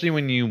agree. especially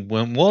when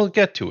we'll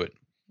get to it,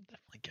 we'll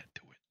definitely get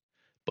to it.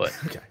 But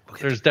Okay, we'll get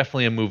to there's it.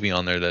 definitely a movie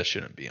on there that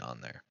shouldn't be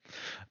on there.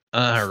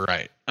 All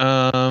right.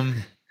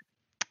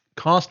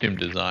 Costume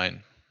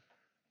design.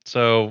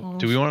 So, Oh,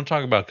 do we want to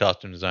talk about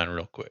costume design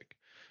real quick?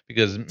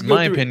 Because, in let's go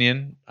my through it.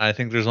 opinion, I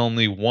think there's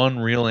only one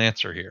real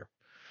answer here,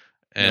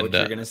 I know and what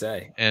you're gonna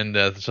say.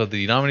 so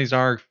the nominees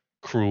are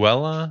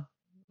Cruella,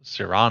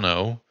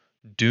 Cyrano,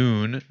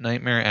 Dune,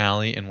 Nightmare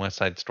Alley, and West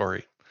Side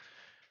Story.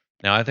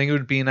 Now, I think it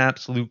would be an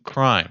absolute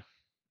crime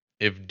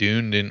if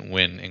Dune didn't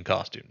win in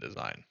costume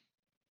design.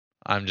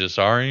 I'm just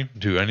sorry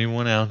to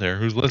anyone out there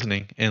who's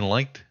listening and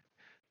liked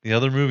the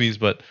other movies,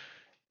 but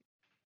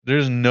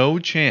there's no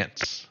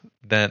chance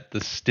that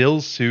the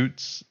still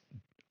suits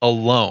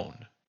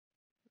alone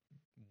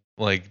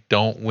like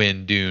don't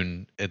win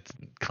Dune its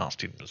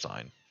costume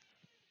design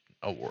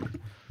award.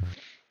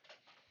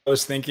 I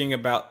was thinking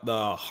about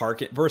the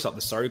Harkin. First off,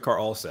 the Sorry Car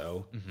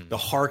also Hmm. the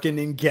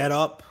Harkonnen get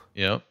up.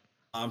 Yep.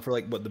 For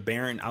like what the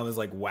Baron, I was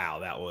like, wow,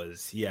 that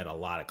was he had a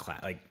lot of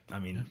class. Like, I Yeah.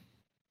 mean,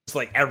 it's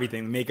like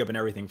everything, makeup and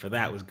everything for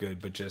that Hmm. was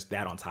good, but just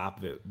that on top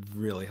of it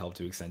really helped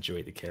to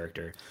accentuate the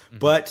character. Hmm.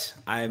 But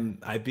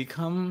I've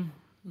become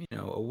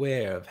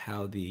aware of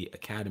how the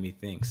Academy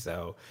thinks,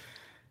 so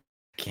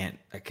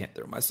I can't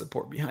throw my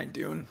support behind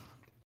Dune,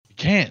 You and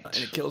can't.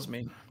 it kills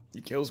me.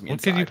 It kills me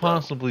What could you inside, bro.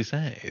 possibly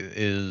say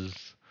is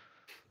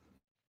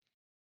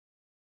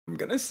I'm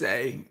gonna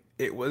say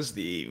it was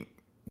the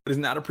it is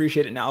not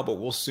appreciated now, but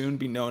will soon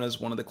be known as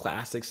one of the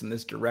classics in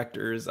this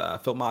director's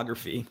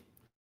filmography.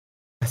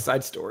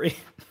 Side Story.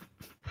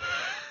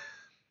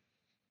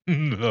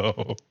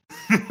 no.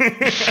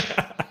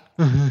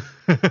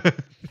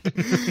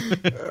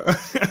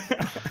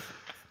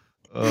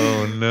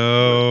 Oh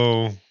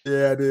no.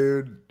 Yeah,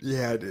 dude.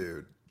 Yeah,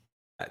 dude.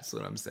 That's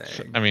what I'm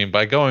saying. I mean,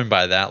 by going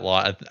by that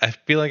law, I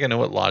feel like I know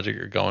what logic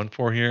you're going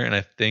for here, and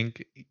I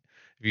think if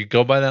you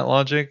go by that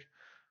logic,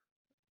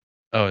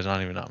 oh, it's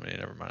not even nominated.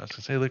 Never mind. I was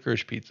gonna say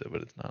Licorice Pizza,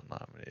 but it's not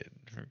nominated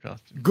for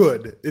costume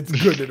Good. It's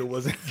good that it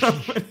wasn't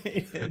design.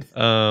 nominated.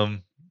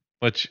 um,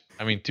 which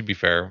I mean, to be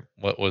fair,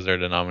 what was there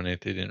to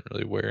nominate? They didn't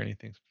really wear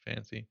anything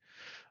fancy.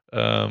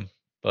 Um,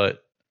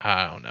 but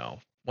I don't know.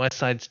 West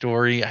Side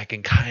Story, I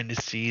can kind of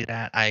see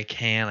that. I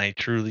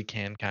truly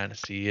can kind of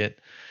see it.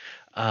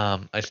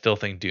 I still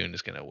think Dune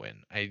is gonna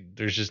win.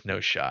 There's just no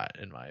shot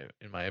in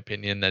my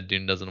opinion that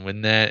Dune doesn't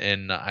win that,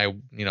 and I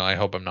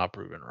hope I'm not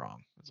proven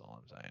wrong. That's all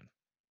I'm saying.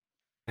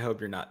 I hope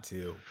you're not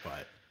too,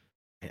 but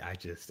I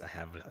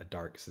have a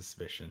dark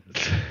suspicion.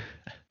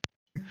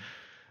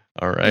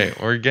 All right,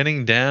 we're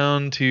getting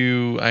down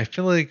to. I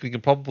feel like we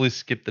could probably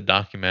skip the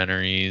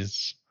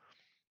documentaries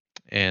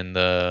and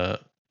the.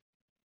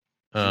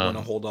 Do you want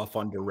to hold off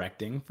on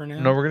directing for No,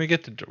 now? we're gonna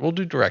get to. We'll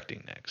do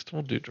directing next.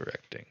 We'll do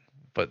directing,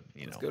 but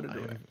Let's go to I'm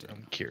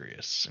directing.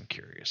 curious. I'm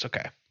curious.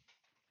 Okay.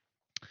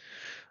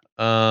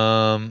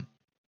 Um.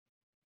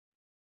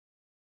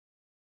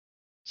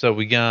 So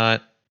we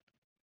got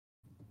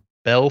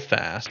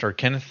Belfast or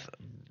Kenneth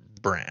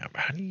Bram.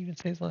 How do you even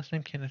say his last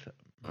name? Kenneth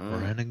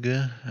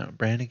Branagh.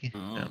 Branagh.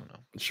 I don't know.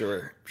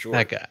 Sure.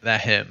 That guy.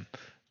 That him.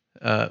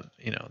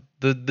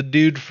 The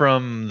dude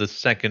from the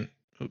second.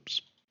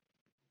 Oops.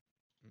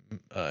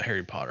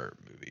 Harry Potter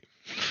movie.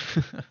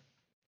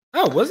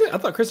 Oh, was it? I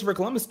thought Christopher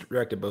Columbus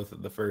directed both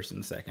of the first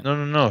and the second.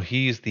 No.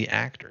 He's the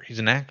actor. He's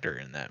an actor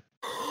in that.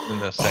 In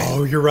the second.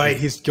 Oh, you're right.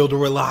 He's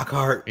Gilderoy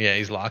Lockhart. Yeah,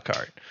 he's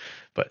Lockhart.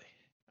 But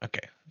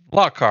okay,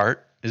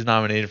 Lockhart is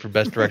nominated for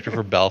Best Director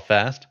for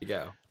Belfast. There you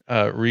go.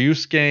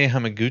 Ryusuke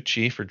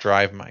Hamaguchi for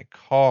Drive My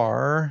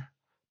Car.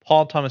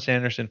 Paul Thomas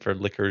Anderson for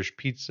Licorice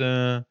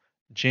Pizza.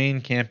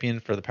 Jane Campion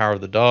for The Power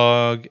of the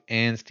Dog,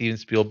 and Steven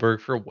Spielberg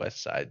for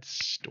West Side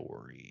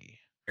Story.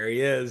 There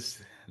he is.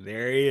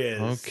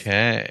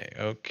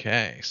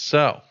 Okay.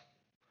 So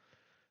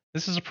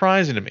this is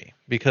surprising to me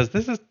because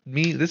this is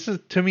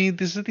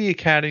the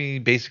Academy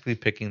basically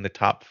picking the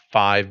top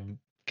 5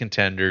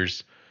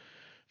 contenders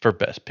for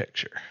Best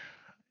Picture,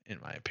 in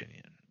my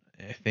opinion.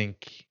 I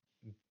think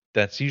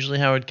that's usually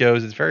how it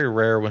goes. It's very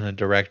rare when a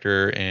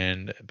director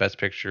and Best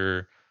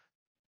Picture,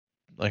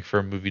 like for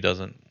a movie,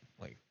 doesn't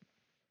like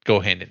go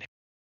hand in hand.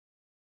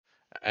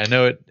 I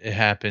know it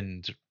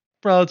happened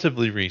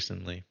relatively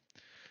recently,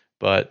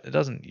 but it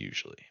doesn't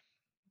usually.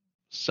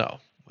 So,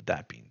 with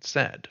that being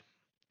said,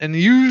 and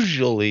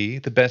usually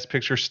the Best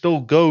Picture still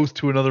goes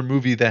to another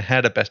movie that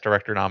had a Best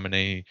Director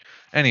nominee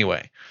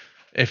anyway,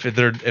 if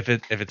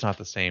it's not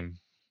the same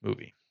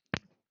movie.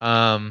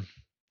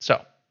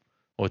 So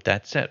with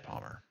that said,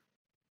 Palmer,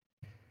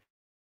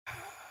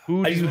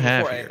 who do you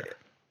have here?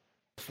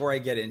 Before I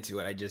get into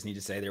it, I just need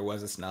to say there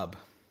was a snub.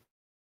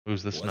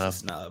 Who's the snub?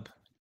 Snub.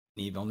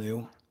 Neville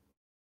knew.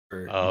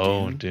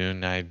 Oh,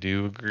 Dune. I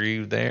do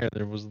agree there.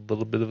 There was a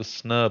little bit of a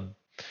snub.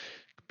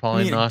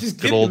 Probably knock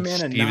good old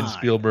Steven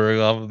Spielberg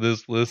off of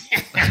this list.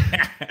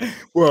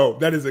 Whoa,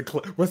 that is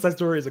West Side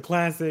Story is a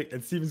classic,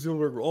 and Steven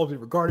Spielberg will always be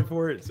regarded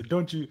for it. So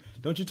don't you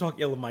talk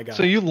ill of my guy.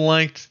 So you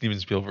liked Steven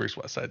Spielberg's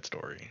West Side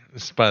Story,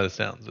 just by the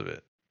sounds of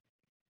it.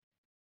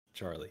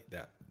 Charlie,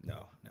 no.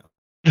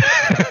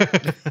 I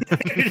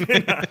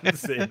did not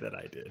say that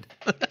I did.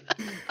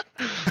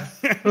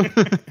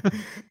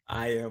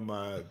 I am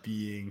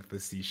being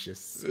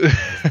facetious,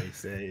 as they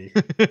say.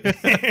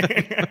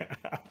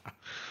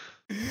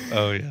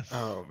 Oh yes.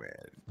 Oh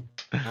man,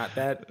 not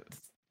that.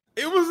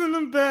 It wasn't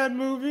a bad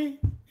movie.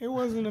 It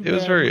wasn't a. It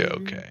was very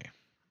okay.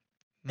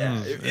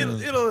 Yeah,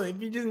 it'll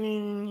if you just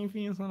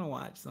want to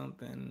watch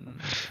something.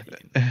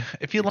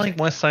 If you like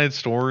West Side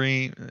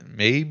Story,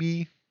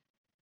 maybe.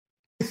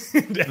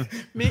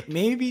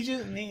 maybe.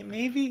 I mean,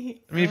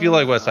 if you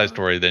like West Side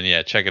Story, then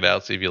yeah, check it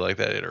out. See if you like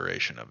that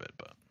iteration of it.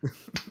 But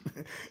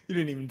you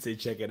didn't even say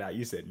check it out.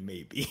 You said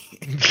maybe.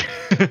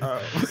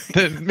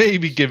 Then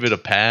maybe give it a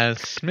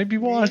pass. Maybe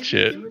watch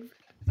it.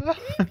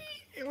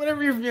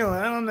 Whatever you're feeling.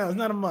 I don't know. It's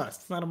not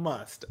a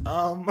must.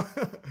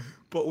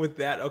 But with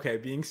that, okay.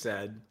 Being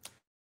said,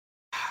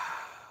 I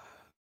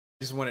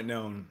just want it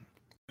known.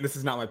 This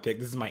is not my pick.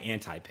 This is my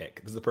anti-pick.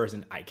 This is the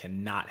person I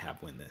cannot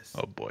have win this.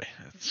 Oh boy,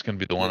 it's gonna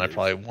be the one I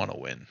probably want to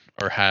win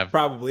or have.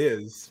 Probably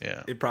is.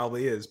 Yeah, it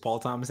probably is. Paul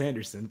Thomas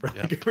Anderson for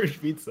Licorice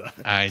Pizza.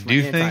 I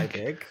do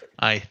think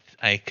I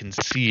can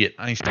see it.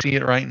 I see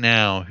it right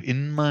now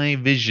in my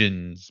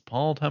visions.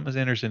 Paul Thomas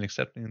Anderson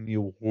accepting the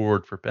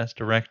award for Best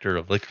Director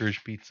of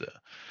Licorice Pizza.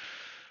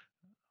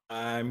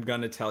 I'm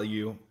gonna tell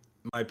you,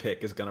 my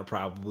pick is gonna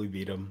probably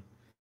beat him.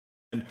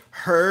 And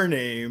her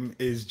name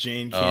is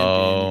Jane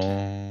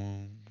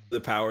Campion. The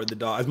Power of the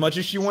Dog. As much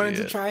as she wanted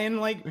to try and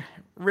like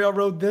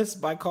railroad this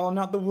by calling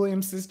out the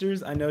Williams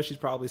sisters, I know she's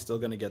probably still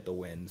gonna get the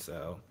win.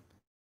 So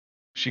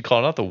she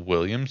called out the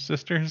Williams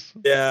sisters?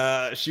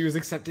 Yeah, she was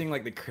accepting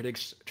like the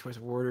Critics' Choice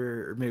Award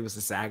or maybe it was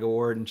the SAG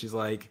Award, and she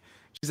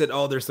said,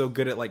 "Oh, they're so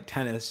good at like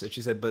tennis." And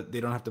she said, "But they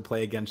don't have to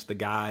play against the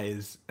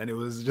guys." And it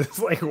was just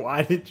like,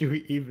 why did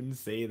you even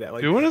say that?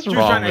 Like, dude, what is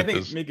wrong with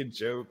this? Make a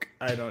joke.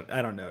 I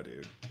don't know,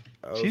 dude.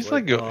 She's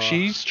like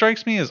she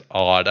strikes me as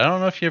odd. I don't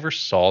know if you ever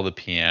saw The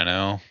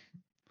Piano,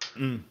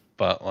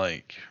 but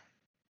like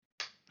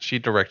she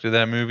directed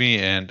that movie,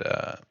 and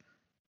I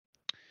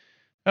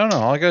don't know.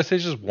 All I gotta say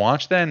is just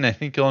watch that, and I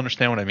think you'll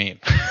understand what I mean.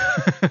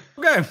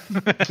 Okay.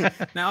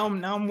 now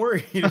I'm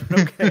worried.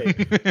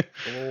 Okay,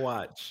 we'll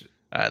watch.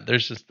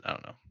 There's just I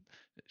don't know.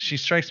 She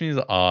strikes me as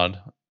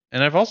odd,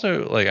 and I've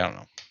also like I don't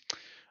know.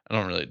 I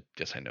don't really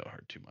guess I know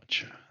her too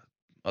much.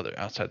 other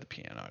outside the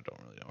piano, I don't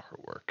really know her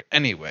work.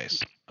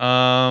 Anyways, what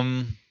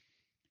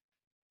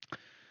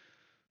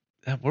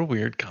a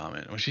weird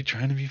comment. Was she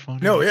trying to be funny?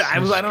 No, That's yeah, I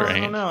so was. strange. I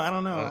don't know. I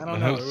don't That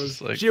know. was It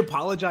just was. like, She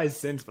apologized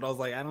since, but I was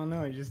like, I don't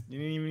know. You didn't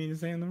even need to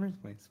say it in the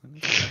first place.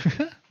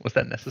 was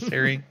that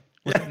necessary?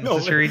 Was Yeah, that no.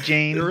 necessary, There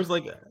Jane? was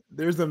like,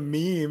 there's a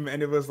meme,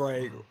 and it was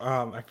like,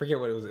 I forget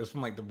what it was. It was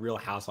from like the Real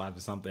Housewives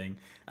or something.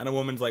 And a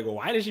woman's like, well,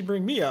 why did she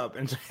bring me up?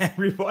 And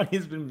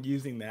everybody's been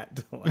using that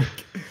to like,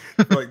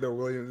 for like the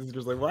Williams is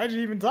just like, why did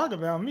you even talk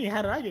about me?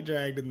 How did I get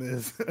dragged in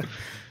this?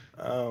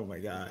 Oh my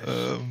gosh.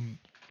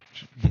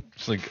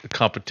 It's like a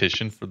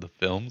competition for the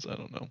films. I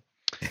don't know.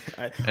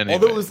 Although it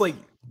Anyway, was like,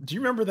 do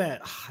you remember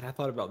that? I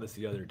thought about this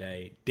the other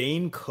day.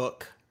 Dane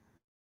Cook.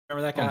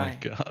 Remember that oh my guy?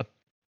 god,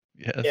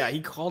 Yeah, yes.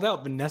 he called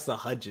out Vanessa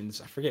Hudgens.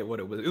 I forget what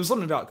it was. It was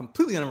something about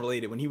completely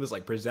unrelated when he was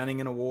like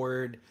presenting an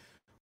award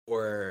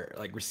or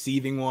like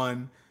receiving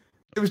one.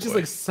 It was just Boy,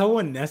 like so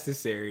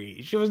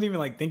unnecessary. She wasn't even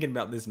like thinking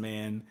about this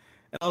man.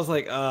 And I was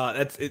like,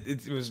 that's it.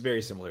 It was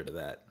very similar to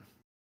that.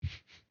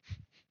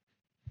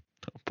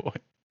 oh boy.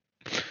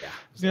 Yeah.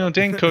 You know, So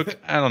Dan Cook.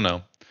 I don't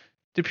know.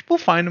 Did people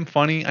find him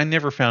funny? I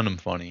never found him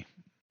funny.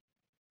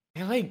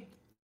 I like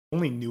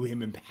only knew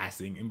him in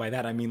passing, and by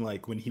that I mean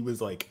like when he was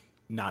like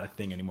not a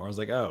thing anymore. I was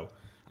like, oh,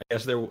 I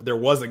guess there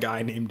was a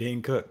guy named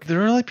Dane Cook. There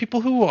were like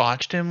people who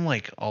watched him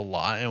like a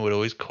lot and would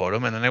always quote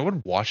him, and then I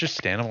would watch his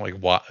stand up like,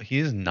 what? He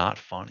is not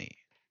funny.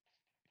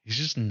 He's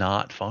just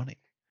not funny.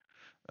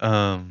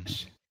 I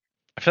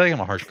feel like I'm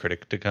a harsh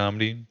critic to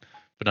comedy,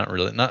 but not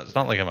really. Not it's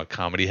not like I'm a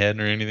comedy head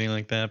or anything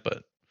like that, but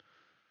it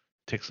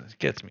takes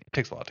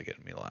a lot to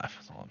get me to laugh.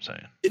 That's all I'm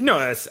saying. No,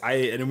 that's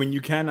and when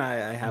you can,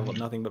 I have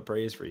nothing but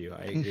praise for you.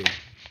 I agree.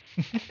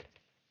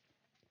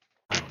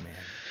 Oh man.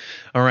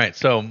 All right,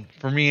 so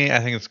for me, I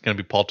think it's going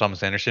to be Paul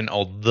Thomas Anderson.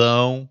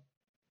 Although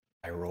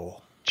I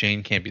roll.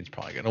 Jane Campion's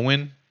probably going to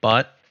win,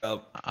 but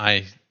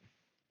I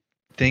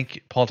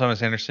think Paul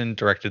Thomas Anderson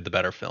directed the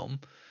better film.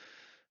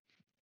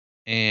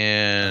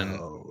 And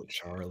oh,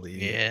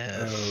 Charlie.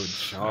 yes, Oh,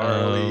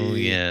 Charlie. oh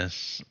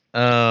yes.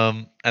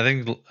 I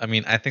think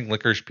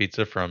Licorice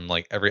Pizza from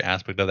like every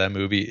aspect of that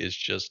movie is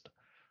just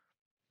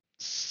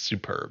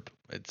superb.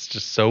 It's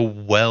just so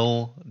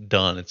well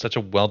done. It's such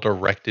a well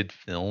directed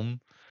film.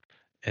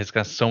 It's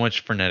got so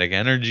much frenetic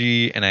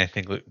energy, and I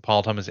think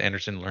Paul Thomas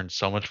Anderson learned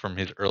so much from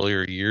his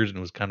earlier years, and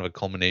it was kind of a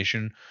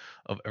culmination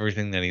of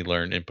everything that he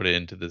learned and put it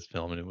into this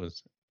film, and it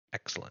was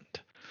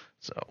excellent.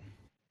 So,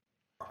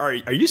 Are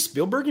you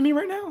Spielberging me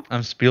right now?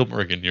 I'm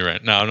Spielberging you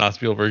right now. I'm not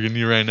Spielberging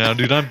you right now,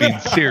 dude. I'm being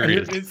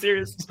serious. Are you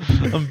serious?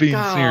 I'm being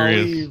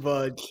Golly, serious.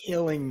 bud,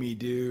 killing me,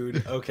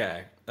 dude.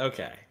 Okay. I'm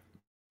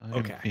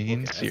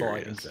being That's all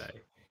I can serious. say.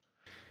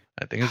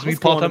 I think it's Let's be go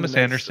Paul on to the Thomas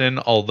next Anderson,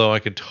 although I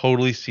could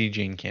totally see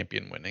Jane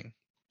Campion winning.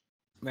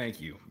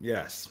 Thank you.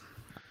 Yes,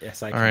 I All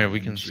can. right,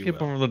 we can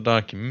skip over the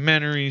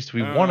documentaries.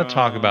 We want to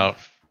talk about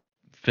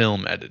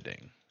film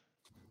editing.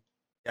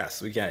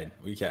 Yes, we can.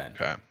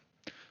 Okay.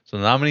 So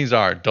the nominees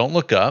are Don't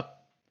Look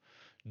Up,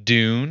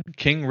 Dune,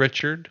 King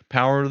Richard,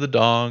 Power of the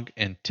Dog,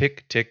 and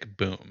Tick Tick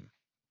Boom.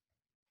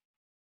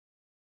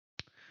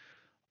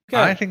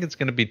 Okay. I think it's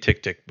going to be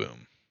Tick Tick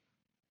Boom.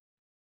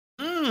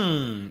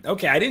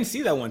 Okay, I didn't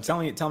see that one. Tell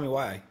me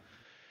why.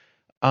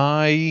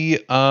 I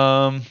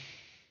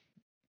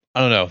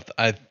don't know.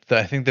 I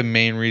think the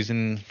main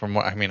reason from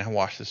what I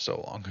watched this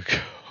so long ago.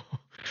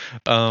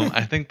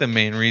 I think the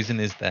main reason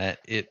is that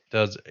it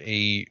does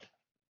a.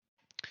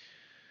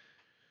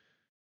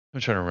 I'm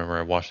trying to remember.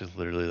 I watched this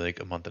literally like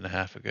a month and a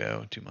half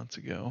ago, 2 months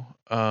ago.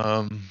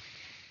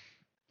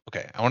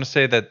 Okay, I want to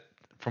say that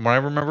from what I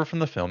remember from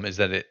the film is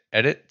that it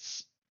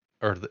edits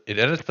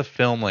the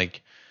film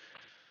like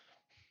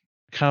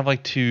kind of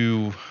like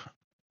to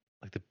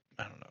like the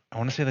I don't know. I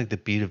want to say like the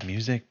beat of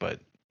music, but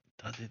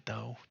does it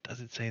though?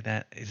 Does it say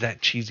that? Is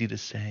that cheesy to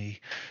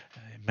say?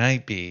 It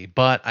might be,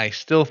 but I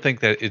still think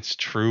that it's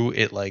true.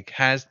 It like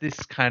has this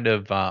kind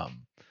of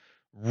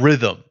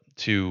rhythm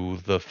to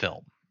the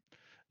film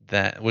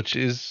which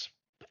is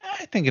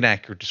I think an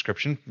accurate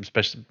description,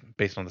 especially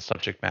based on the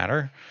subject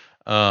matter.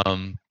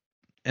 And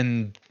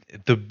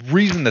the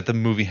reason that the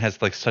movie has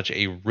like such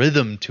a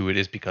rhythm to it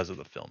is because of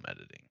the film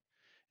editing.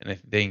 And I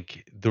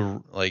think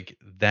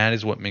that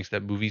is what makes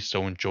that movie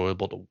so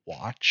enjoyable to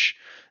watch,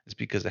 is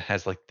because it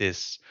has like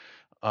this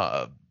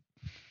like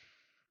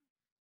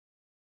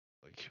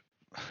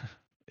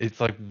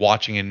it's like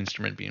watching an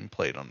instrument being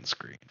played on the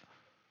screen.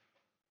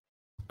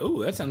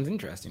 Oh, that sounds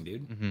interesting,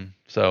 dude. Mm-hmm.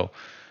 So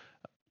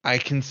I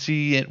can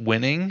see it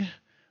winning.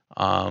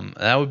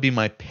 That would be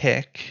my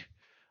pick.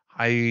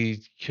 I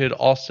could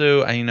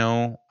also,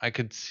 I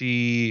could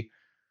see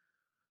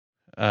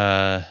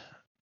Dune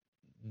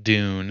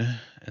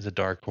as a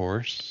dark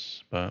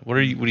horse. But what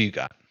do you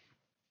got?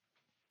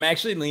 I'm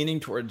actually leaning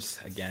towards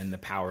again the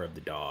Power of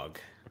the Dog.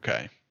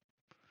 Okay.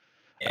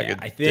 Yeah,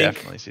 I think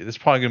definitely see. This is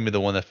probably gonna be the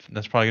one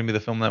that's probably gonna be the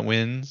film that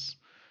wins.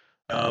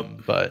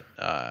 But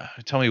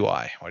tell me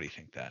why. Why do you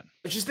think that? I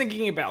was just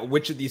thinking about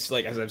which of these,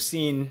 like, as I've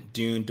seen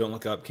Dune, Don't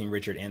Look Up, King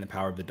Richard, and The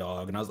Power of the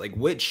Dog, and I was like,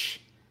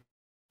 which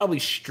probably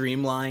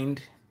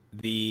streamlined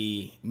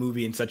the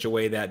movie in such a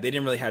way that they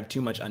didn't really have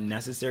too much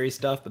unnecessary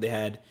stuff, but they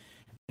had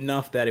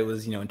enough that it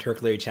was,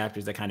 intercalary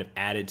chapters that kind of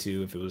added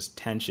to if it was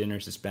tension or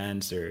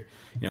suspense or,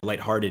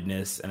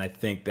 lightheartedness. And I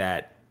think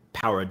that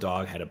Power of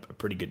Dog had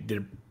did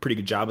a pretty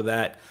good job of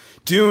that.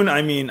 Dune,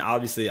 I mean,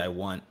 obviously I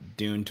want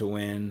Dune to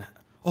win.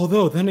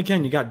 Although then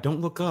again, you got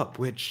Don't Look Up,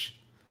 which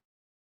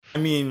I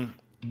mean,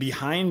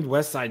 behind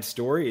West Side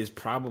Story is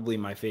probably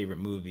my favorite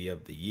movie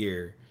of the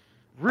year.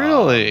 Um,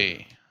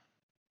 Really?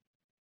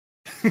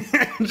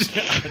 I'm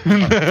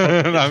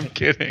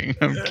kidding.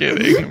 I'm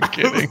kidding. I'm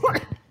kidding.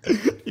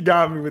 You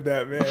got me with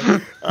that,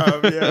 man.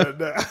 Yeah,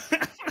 no.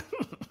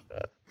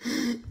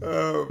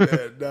 Oh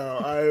man, no,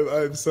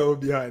 I'm so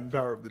behind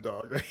Power of the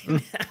Dog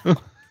right now.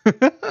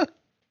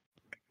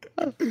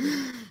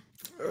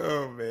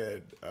 Oh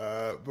man,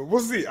 but we'll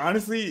see.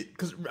 Honestly,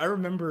 because I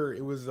remember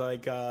it was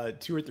like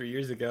 2 or 3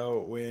 years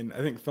ago when I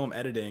think film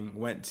editing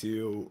went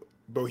to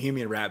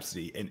Bohemian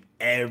Rhapsody, and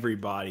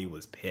everybody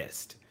was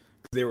pissed.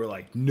 They were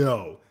like,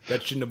 "No,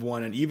 that shouldn't have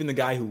won." And even the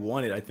guy who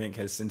won it, I think,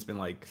 has since been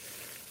like,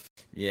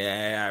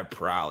 "Yeah, I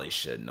probably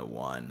shouldn't have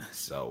won."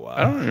 So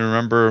I don't even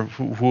remember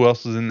who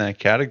else was in that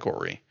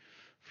category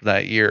for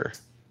that year.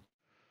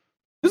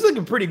 it was like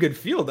a pretty good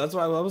field. That's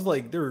why I was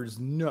like, "There's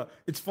no."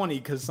 It's funny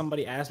because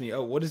somebody asked me,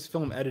 "Oh, what is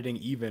film editing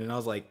even?" And I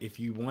was like, "If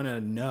you want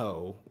to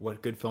know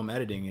what good film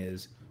editing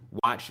is,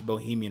 watch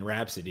Bohemian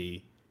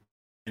Rhapsody."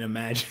 And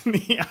imagine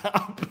the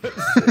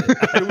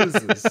opposite. I was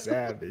a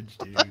savage,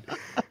 dude.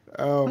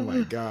 Oh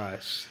my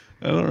gosh.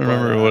 I don't But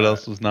remember what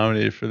else was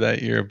nominated for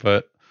that year,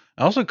 but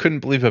I also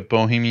couldn't believe that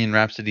Bohemian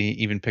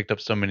Rhapsody even picked up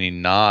so many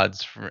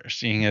nods for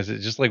seeing as it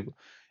just like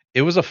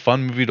it was a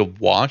fun movie to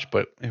watch,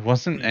 but it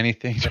wasn't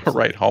anything to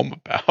write home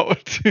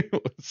about. It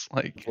was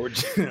like Rami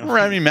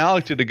unfortunately,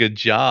 Malek did a good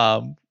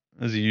job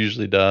as he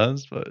usually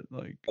does, but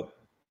like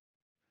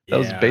that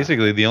was yeah,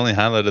 basically the only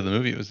highlight of the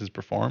movie was his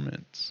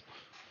performance.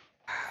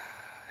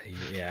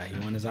 yeah, he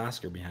won his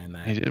Oscar behind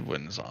He that. did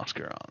win his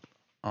Oscar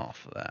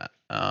off of that.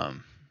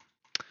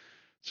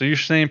 So you're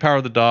saying Power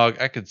of the Dog?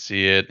 I could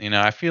see it.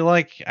 I feel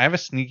like I have a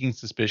sneaking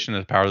suspicion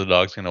that Power of the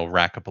Dog's going to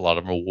rack up a lot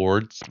of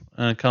awards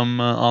come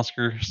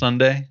Oscar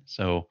Sunday.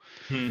 So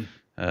Hmm.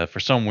 for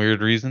some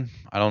weird reason,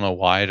 I don't know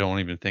why. I don't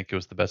even think it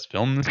was the best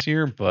film this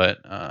year, but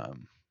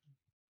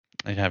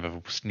I have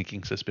a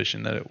sneaking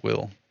suspicion that it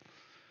will.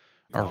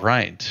 All Oh,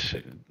 right.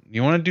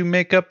 You want to do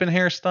makeup and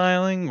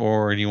hairstyling,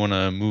 or do you want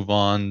to move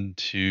on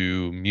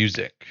to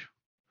music?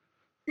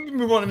 we can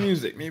move on to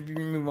music. Maybe we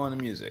can move on to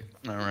music.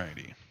 All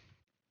righty.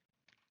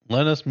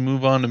 Let us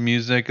move on to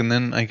music, and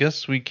then I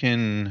guess we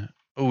can.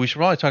 Oh, we should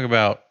probably talk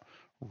about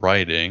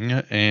writing,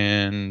 Yes.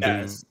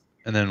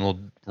 and then we'll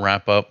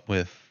wrap up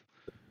with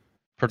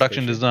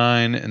production Picture.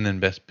 design, and then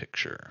best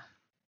picture.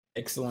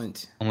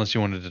 Excellent. Unless you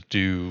wanted to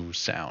do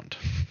sound.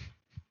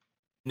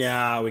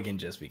 Nah, we can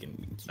keep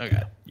Okay.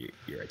 that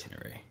your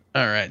itinerary.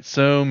 All right.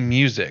 So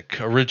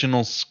music,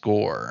 original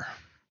score.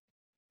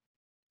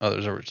 Oh,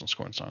 there's original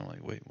score and song.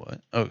 Like, wait, what?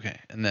 Okay,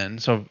 and then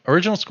so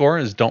original score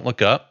is "Don't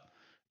Look Up,"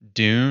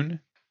 Dune,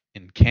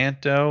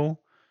 Encanto,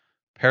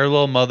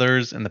 Parallel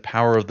Mothers, and The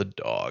Power of the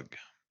Dog.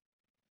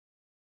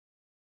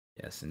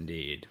 Yes,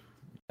 indeed.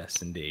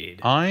 Yes,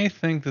 indeed. I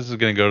think this is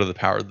going to go to The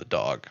Power of the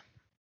Dog.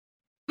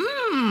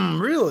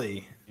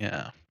 Really?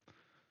 Yeah.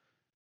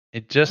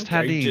 It just Okay.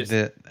 had You the just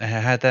it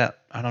had that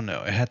I don't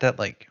know, it had that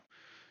like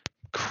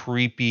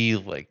creepy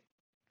like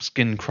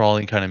skin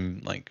crawling kind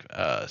of like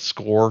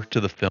score to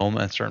the film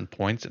at certain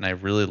points and I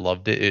really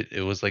loved it.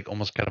 It was like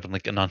almost kind of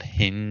like an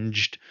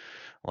unhinged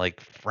like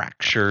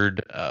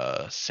fractured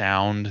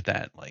sound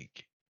that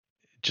like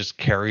just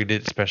carried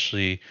it,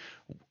 especially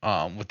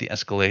with the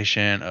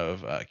escalation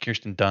of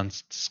Kirsten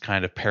Dunst's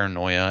kind of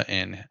paranoia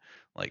and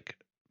like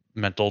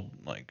mental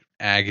like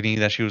agony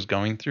that she was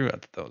going through. I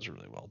thought that was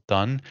really well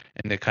done,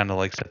 and it kind of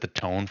like set the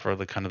tone for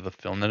the kind of the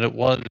film that it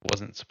was. It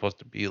wasn't supposed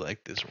to be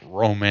like this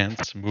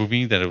romance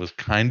movie that it was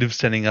kind of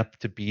setting up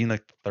to be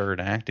like the third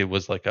act. It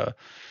was like a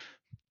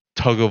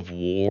tug of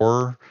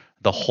war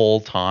the whole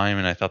time,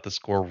 and I thought the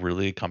score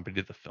really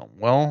accompanied the film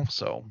well.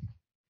 So,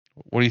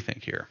 what do you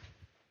think here?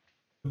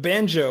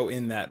 banjo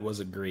in that was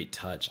a great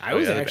touch. Oh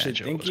yeah, the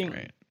banjo was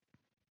great.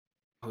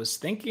 I was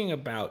thinking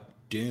about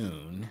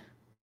Dune.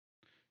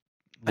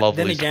 Then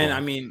Lovely again, I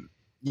score. mean,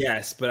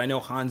 yes, but I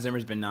know Hans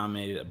Zimmer's been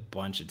nominated a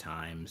bunch of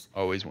times.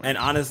 Always And wins.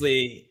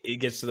 honestly, it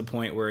gets to the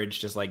point where it's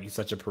just like he's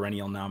such a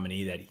perennial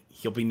nominee that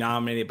he'll be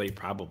nominated, but he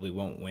probably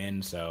won't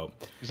win. So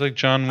He's like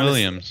John honestly,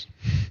 Williams.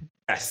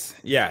 yes,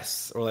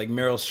 yes, or like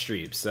Meryl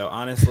Streep. So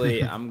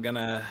honestly, I'm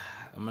gonna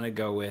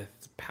go with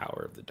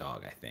Power of the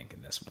Dog. I think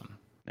in this one.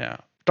 Yeah.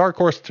 Dark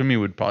horse to me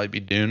would probably be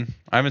Dune.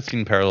 I haven't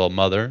seen Parallel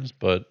Mothers,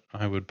 but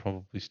I would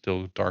probably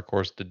still dark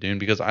horse to Dune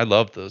because I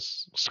love the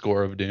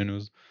score of Dune. It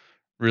was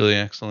really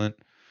excellent.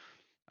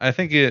 I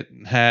think it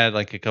had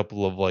like a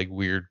couple of like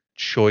weird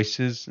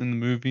choices in the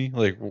movie,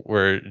 like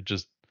where it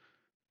just.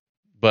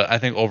 But I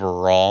think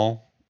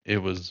overall it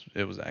was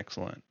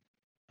excellent.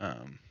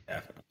 Um,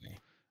 Definitely,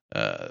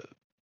 uh,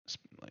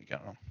 like I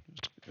don't know,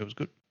 it was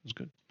good. It was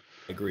good.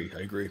 I agree.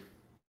 I agree.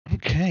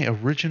 Okay,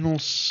 original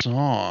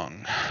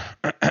song.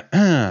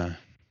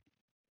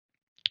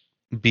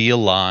 Be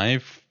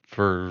Alive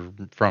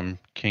from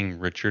King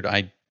Richard.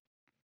 I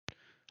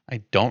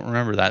don't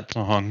remember that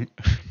song.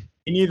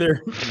 Me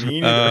neither.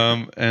 Me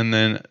neither. And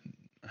then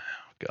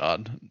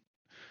God,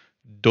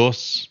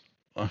 Dos.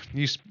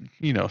 You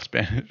you know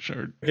Spanish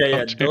or Okay, yeah.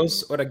 don't you?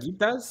 Dos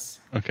Oraguitas.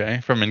 Okay,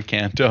 from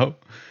Encanto.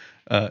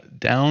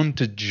 Down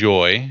to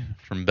Joy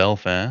from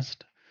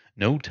Belfast.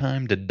 No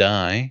Time to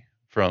Die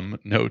from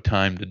No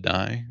Time to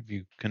Die, if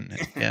you couldn't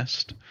have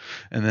guessed.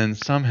 And then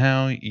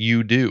Somehow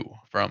You Do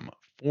from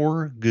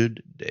Four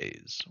Good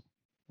Days,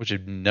 which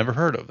I've never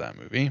heard of that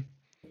movie.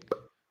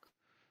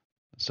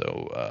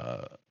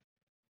 So,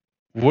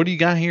 what do you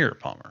got here,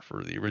 Palmer,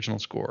 for the original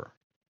score?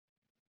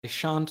 I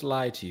shan't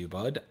lie to you,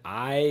 bud.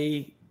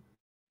 I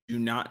do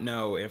not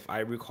know if I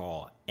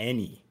recall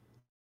any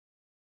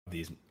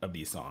of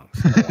these songs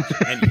or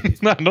watching any of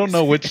these I don't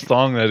know movies. which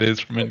song that is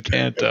from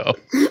Encanto.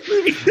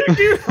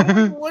 Dude,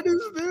 I'm like, what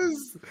is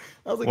this?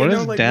 I was like, I What know, is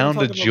like we were Down to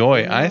talking about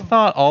Joy? I Romeo.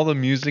 thought all the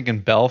music in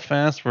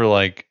Belfast were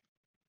like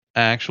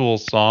actual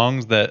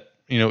songs that,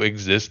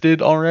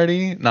 existed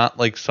already, not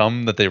like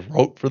some that they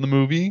wrote for the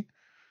movie.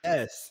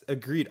 Yes,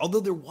 agreed.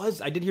 Although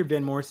I did hear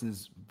Van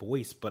Morrison's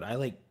voice, but I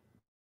like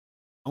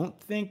don't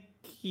think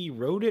he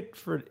wrote it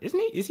for. Isn't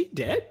he? Is he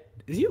dead?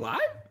 Is he alive?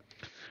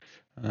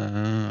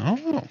 I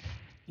don't know.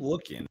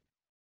 Looking.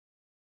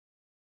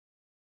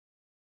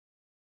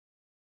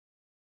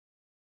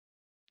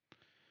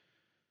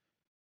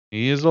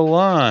 He is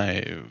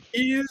alive.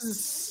 He is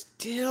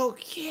still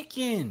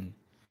kicking.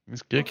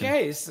 He's kicking.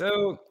 Okay,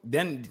 so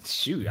then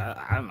shoot,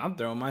 I'm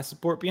throwing my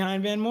support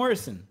behind Van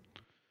Morrison.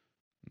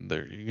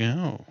 There you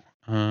go.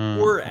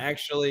 Or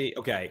actually,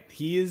 okay,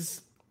 he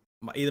is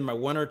either my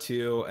one or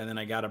two, and then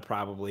I gotta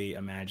probably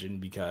imagine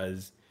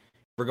because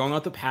we're going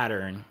off the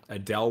pattern.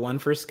 Adele won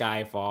for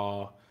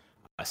Skyfall,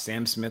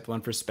 Sam Smith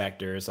won for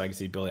Spectre, so I can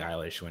see Billie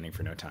Eilish winning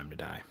for No Time to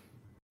Die.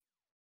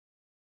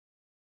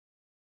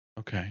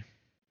 Okay.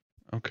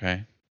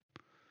 Okay.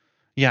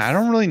 Yeah, I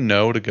don't really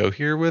know to go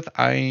here with.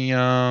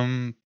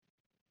 I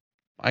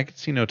could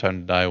see No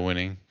Time to Die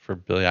winning for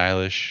Billie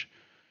Eilish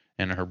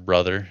and her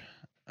brother.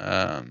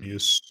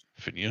 Yes.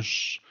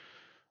 Phineas.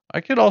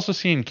 I could also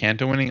see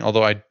Encanto winning,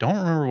 although I don't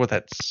remember what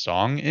that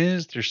song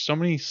is. There's so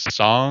many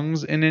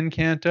songs in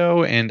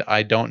Encanto, and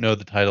I don't know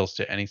the titles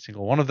to any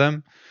single one of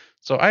them.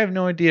 So I have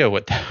no idea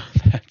what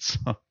that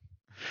song,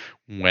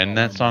 when Oh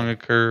that no, song bud.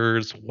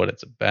 occurs, what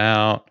it's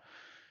about.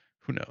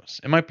 Who knows?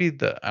 It might be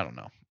I don't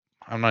know.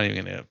 I'm not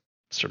even going to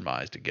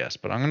surmise to guess,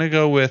 but I'm going to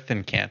go with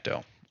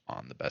Encanto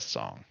on the best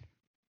song.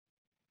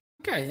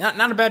 Okay,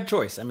 not a bad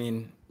choice. I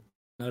mean,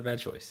 not a bad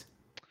choice.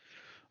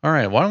 All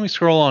right, why don't we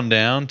scroll on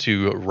down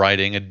to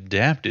writing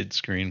adapted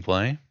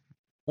screenplay?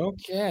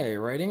 Okay,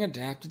 writing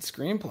adapted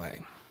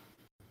screenplay.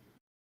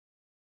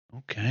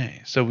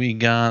 Okay, so we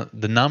got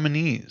the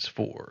nominees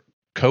for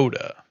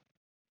Coda,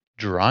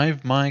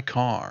 Drive My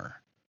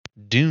Car,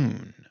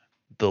 Dune,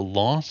 The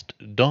Lost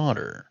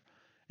Daughter,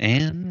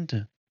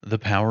 and The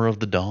Power of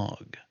the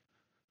Dog.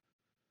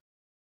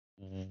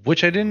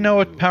 Which I didn't know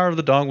what Ooh. Power of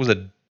the Dog was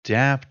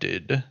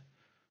adapted.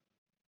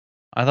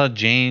 I thought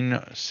Jane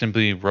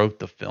simply wrote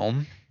the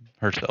film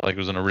herself, like it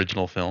was an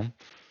original film,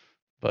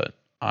 but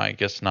I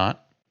guess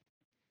not.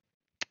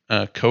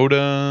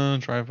 Coda,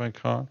 Drive My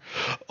Car.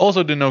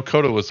 Also, didn't know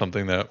Coda was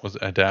something that was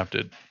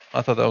adapted.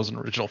 I thought that was an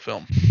original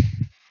film.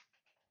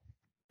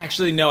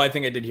 Actually, no, I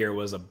think I did hear it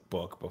was a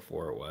book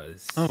before it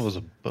Oh, it was. was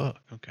a book.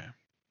 Okay.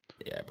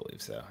 Yeah, I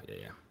believe so. Yeah,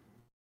 yeah.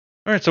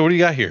 All right. So what do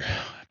you got here?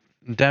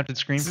 Adapted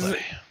This is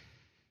screenplay.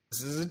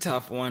 this is a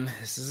tough one.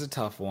 This is a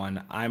tough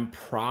one. I'm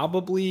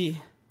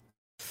probably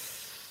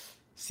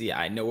see.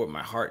 I know what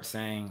my heart's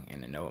saying,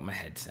 and I know what my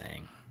head's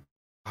saying.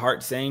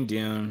 Heart saying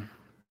Dune.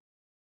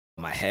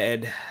 My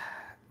head,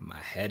 my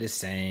head is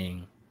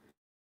saying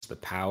it's the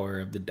power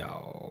of the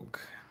dog.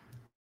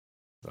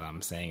 So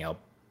I'm saying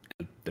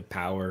the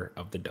power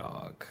of the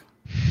dog.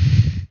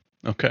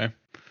 Okay.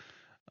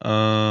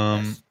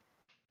 Yes.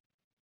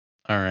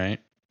 All right.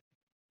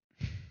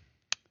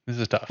 This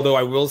is tough. Although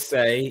I will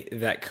say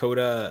that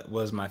Coda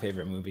was my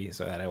favorite movie,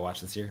 so that I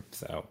watched this year.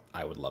 So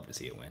I would love to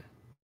see it win.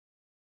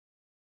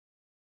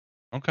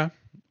 Okay.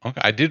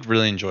 Okay. I did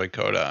really enjoy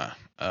Coda.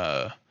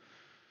 I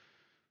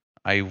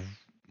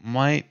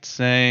might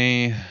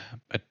say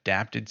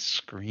adapted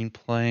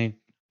screenplay.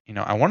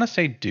 I want to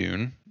say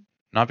Dune,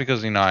 not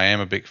because I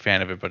am a big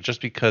fan of it, but just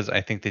because I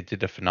think they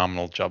did a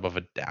phenomenal job of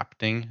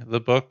adapting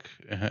the book.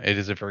 It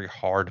is a very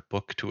hard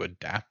book to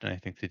adapt, and I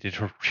think they did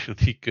a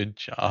really good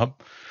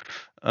job.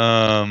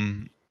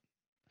 Um,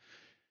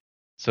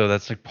 so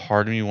that's like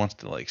part of me wants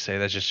to like say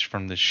that just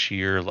from the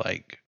sheer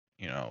like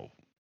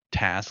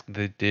task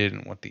they did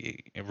and what the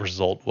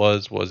result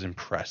was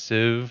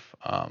impressive.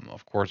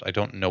 Of course, I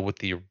don't know what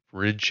the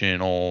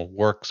original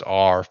works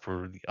are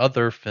for the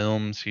other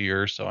films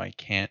here, so I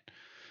can't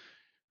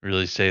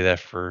really say that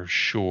for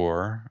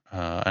sure.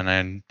 And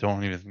I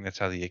don't even think that's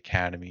how the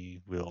Academy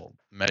will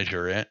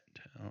measure it.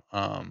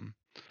 Um,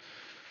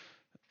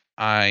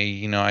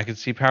 I could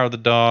see Power of the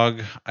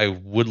Dog. I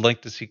would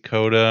like to see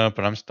Coda,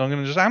 but I'm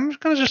gonna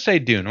just say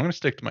Dune. I'm gonna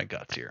stick to my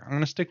guts here. I'm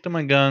gonna stick to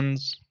my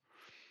guns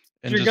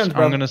and Your guns, I'm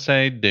bro. gonna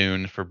say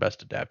Dune for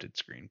best adapted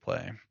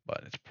screenplay,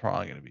 but it's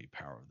probably gonna be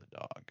Power of the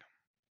Dog.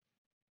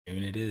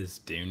 Dune it is.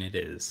 Dune it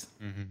is.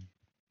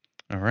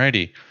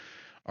 Alrighty.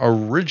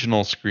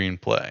 Original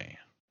screenplay: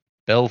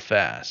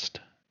 Belfast,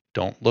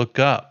 Don't Look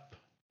Up,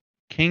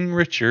 King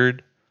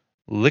Richard,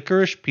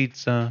 Licorice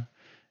Pizza,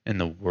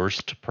 and The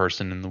Worst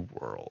Person in the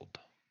World.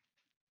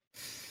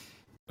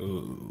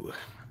 Ooh,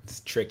 it's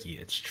tricky.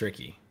 It's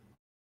tricky.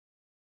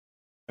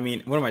 I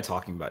mean, what am I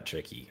talking about?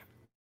 Tricky.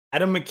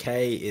 Adam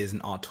McKay is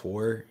an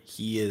auteur.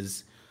 He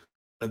is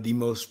one of the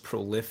most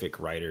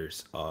prolific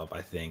writers of,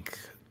 I think,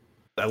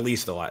 at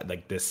least a lot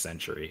like this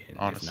century. If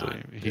not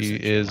Honestly, this he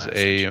century, is last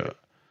a, century.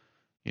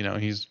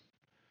 he's.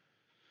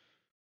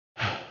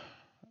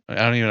 I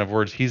don't even have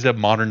words. He's a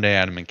modern day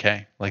Adam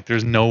McKay. Like,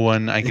 there's no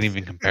one I can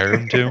even compare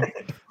him to. He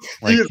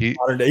Like is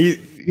modern day.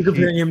 You're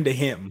comparing him to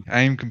him.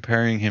 I am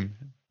comparing him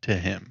to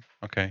him.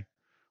 Okay,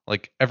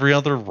 like every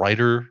other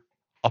writer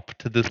up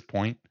to this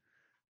point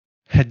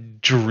had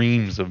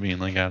dreams of being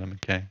like Adam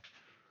McKay.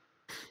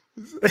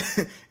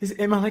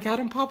 Am I like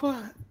Adam,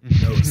 Papa?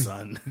 No,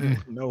 son.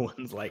 No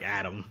one's like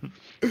Adam.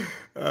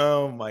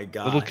 Oh my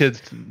gosh.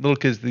 Little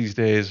kids these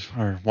days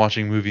are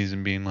watching movies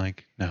and being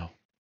like, "No,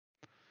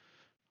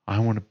 I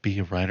want to be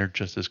a writer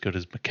just as good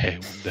as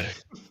McKay one day."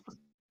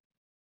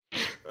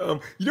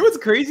 You know what's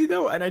crazy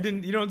though,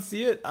 and you don't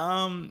see it.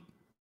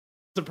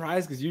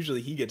 Surprised because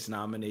usually he gets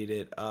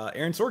nominated.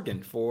 Aaron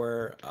Sorkin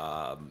for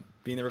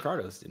being the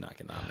Ricardos did not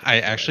get nominated. I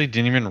actually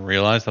didn't even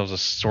realize that was a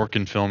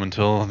Sorkin film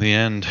until the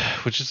end,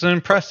 which is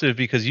impressive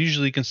because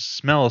usually you can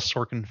smell a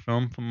Sorkin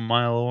film from a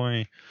mile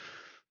away.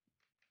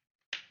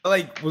 I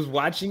like was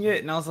watching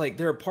it and I was like,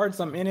 there are parts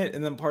I'm in it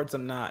and then parts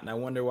I'm not, and I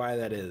wonder why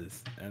that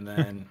is. And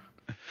then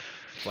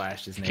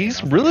flashed his name.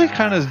 He's like, really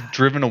kind of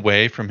driven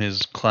away from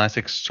his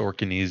classic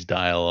Sorkinese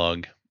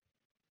dialogue.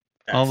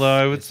 Yes, although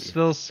I would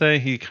still say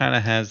he kind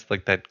of has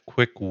like that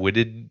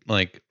quick-witted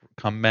like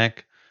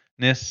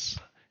comebackness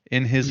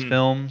in his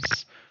films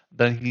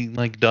that he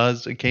like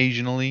does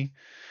occasionally.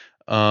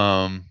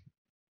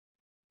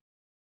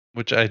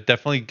 Which I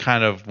definitely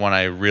kind of, when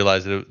I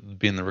realized that it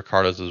being the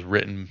Ricardos was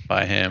written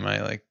by him,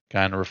 I like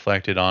kind of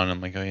reflected on it.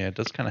 I'm like, oh yeah, it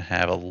does kind of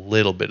have a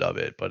little bit of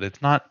it, but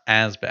it's not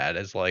as bad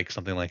as like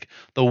something like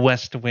The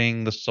West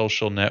Wing, The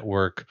Social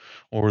Network,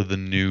 or The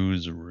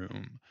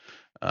Newsroom.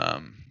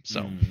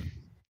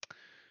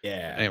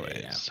 Yeah.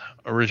 Anyways,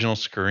 original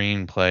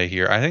screenplay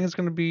here. I think it's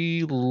going to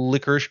be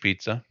Licorice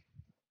Pizza.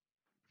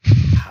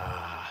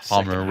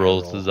 Palmer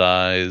rolls his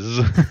eyes.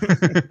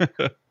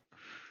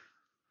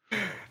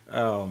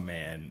 Oh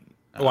man,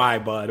 why,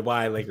 bud?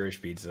 Why Licorice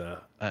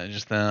Pizza? I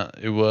just thought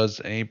it was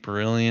a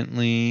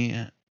brilliantly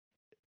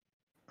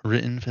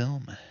written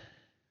film.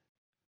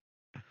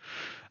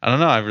 I don't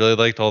know. I really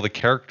liked all the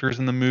characters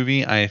in the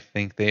movie. I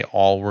think they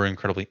all were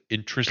incredibly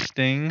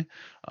interesting,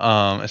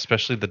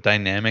 especially the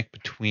dynamic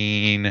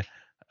between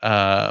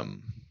Alana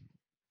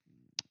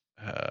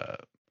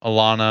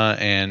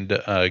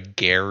and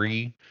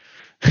Gary.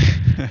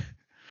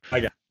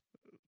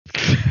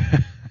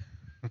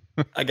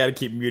 I gotta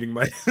keep muting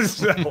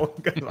myself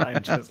because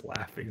I'm just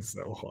laughing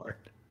so hard.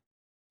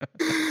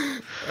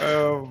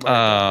 Oh my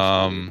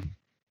gosh.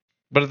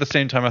 But at the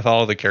same time, I thought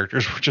all the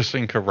characters were just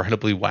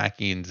incredibly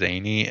wacky and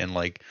zany, and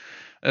like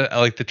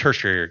the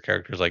tertiary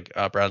characters, like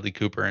Bradley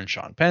Cooper and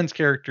Sean Penn's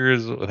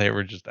characters, they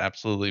were just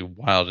absolutely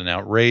wild and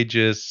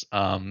outrageous.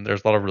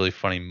 There's a lot of really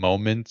funny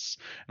moments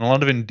and a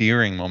lot of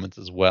endearing moments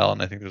as well,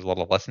 and I think there's a lot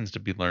of lessons to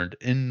be learned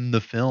in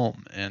the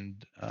film,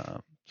 and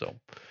so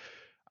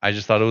I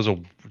just thought it was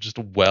just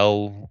a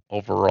well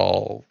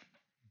overall,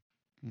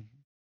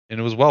 and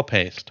it was well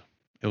paced.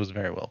 It was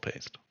very well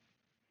paced.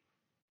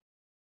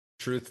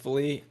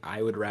 Truthfully,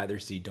 I would rather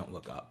see Don't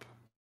Look Up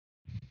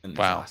than this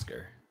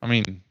Oscar. I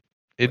mean,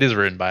 it is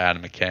written by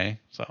Adam McKay,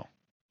 so.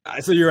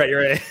 So you're right.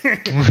 You're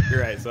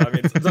right. So I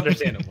mean, it's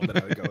understandable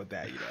that I would go with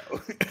that,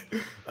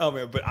 Oh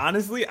man, but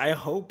honestly, I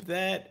hope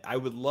that I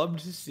would love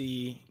to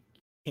see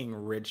King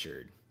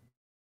Richard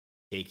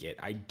take it.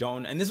 I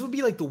don't, and this would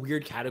be like the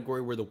weird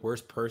category where the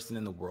worst person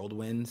in the world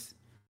wins.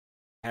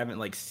 I haven't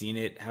like seen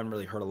it, haven't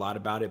really heard a lot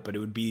about it, but it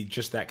would be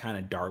just that kind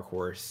of dark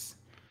horse.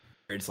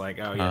 It's like,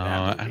 oh yeah,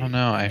 that movie. I don't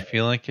know. I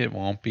feel like it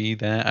won't be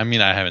that. I mean,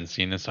 I haven't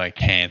seen it, so I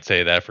can't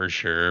say that for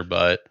sure.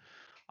 But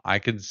I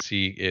could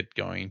see it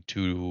going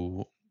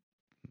to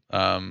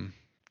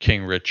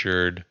King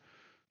Richard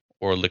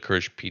or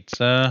Licorice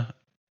Pizza.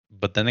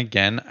 But then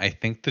again, I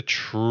think the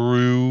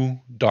true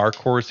dark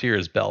horse here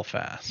is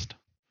Belfast.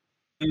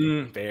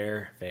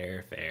 Fair.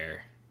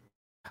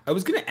 I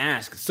was gonna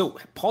ask. So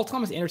Paul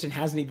Thomas Anderson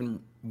hasn't even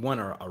won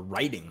a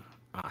writing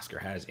Oscar,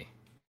 has he?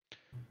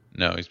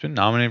 No, he's been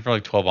nominated for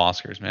like 12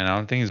 Oscars, man. I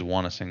don't think he's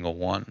won a single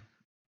one.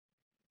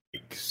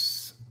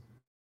 Sorry.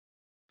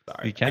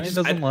 The Academy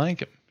doesn't like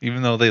him,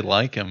 even though they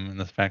like him, and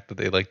the fact that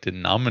they like to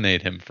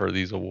nominate him for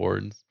these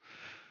awards.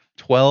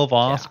 12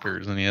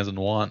 Oscars and he hasn't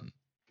won.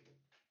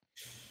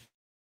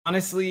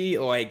 Honestly,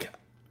 like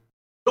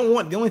don't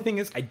want the only thing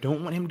is I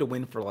don't want him to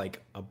win for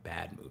like a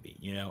bad movie.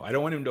 You know, I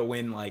don't want him to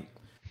win like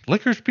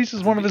Licorice Pizza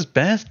is one of his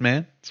best,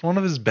 man. It's one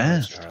of his oh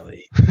best.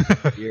 Charlie,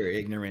 your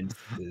ignorance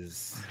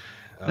is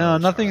No, oh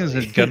nothing is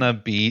Charlie. gonna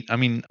beat. I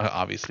mean,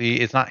 obviously,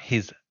 it's not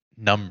his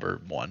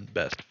number one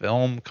best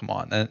film. Come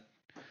on,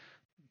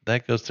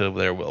 that goes to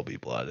There Will Be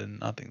Blood, and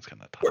nothing's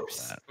gonna top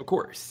that. Of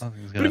course.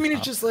 Nothing's But I gonna mean, it's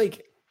top just that.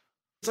 like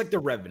it's like The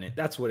Revenant.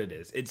 That's what it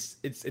is.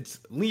 It's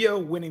Leo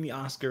winning the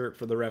Oscar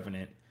for The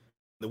Revenant.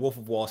 The Wolf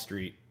of Wall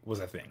Street was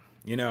a thing.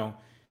 You know,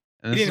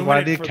 And he this is didn't win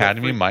why it the for the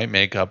Academy freak. might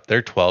make up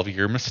their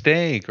 12-year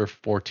mistake or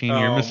 14-year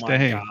Oh my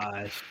mistake.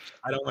 gosh,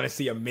 I don't want to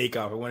see a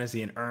makeup. I want to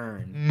see an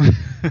urn.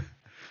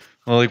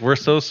 Well, like, we're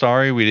so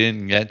sorry we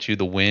didn't get you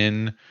the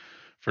win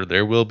for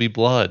There Will Be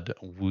Blood.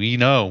 We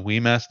know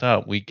we messed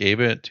up. We gave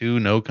it to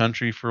No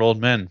Country for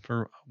Old Men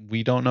for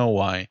we don't know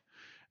why.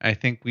 I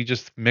think we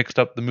just mixed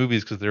up the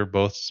movies because they're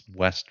both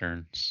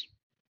westerns.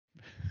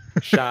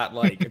 Shot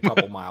like a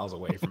couple miles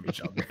away from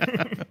each other.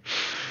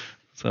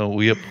 So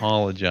we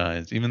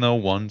apologize, even though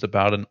one's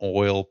about an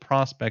oil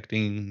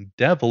prospecting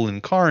devil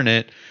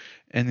incarnate,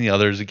 and the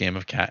other is a game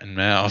of cat and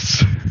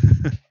mouse.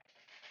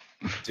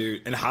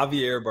 Dude, and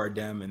Javier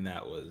Bardem, and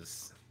that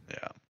was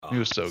Yeah, he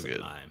was so good.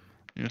 sublime.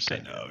 He was so I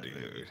know, good,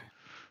 dude.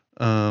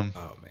 Um,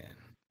 Oh man.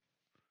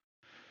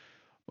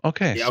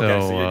 okay, Yeah, so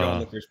okay, so you're going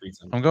Licorice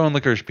Pizza. I'm going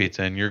Licorice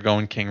Pizza, and you're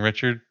going King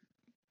Richard.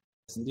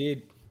 Yes,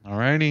 indeed.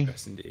 Alrighty,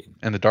 Yes, indeed.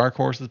 and the dark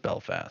horse is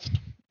Belfast.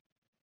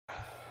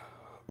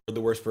 We're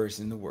the worst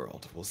person in the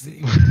world. We'll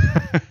see.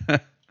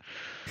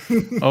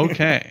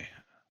 Okay,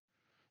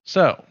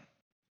 so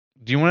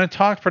do you want to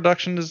talk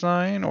production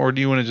design, or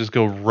do you want to just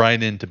go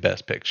right into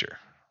Best Picture?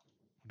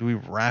 Do we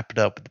wrap it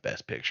up with the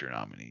Best Picture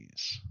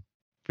nominees?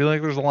 I feel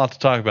like there's a lot to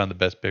talk about in the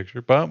Best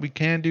Picture, but we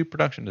can do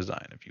production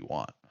design if you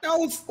want. Now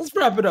let's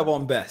wrap it up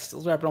on best.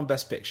 Let's wrap it on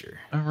Best Picture.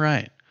 All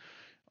right.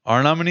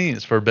 Our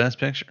nominees for Best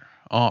Picture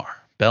are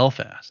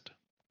Belfast,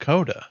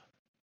 Coda,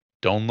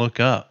 Don't Look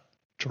Up,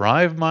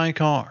 Drive My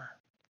Car,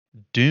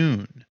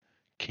 Dune,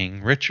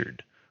 King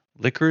Richard,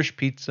 Licorice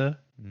Pizza,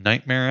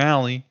 Nightmare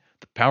Alley,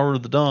 The Power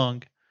of the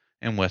Dog,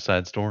 and West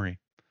Side Story.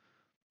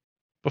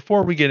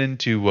 Before we get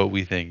into what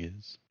we think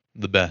is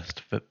the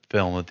best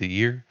film of the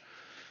year,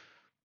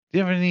 do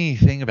you have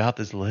anything about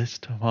this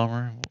list,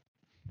 Palmer?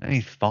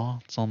 Any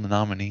thoughts on the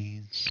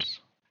nominees?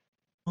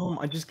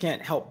 I just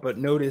can't help but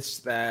notice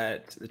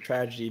that the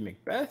tragedy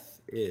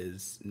Macbeth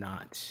is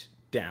not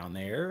down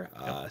there.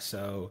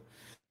 So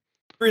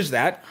there is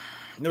that.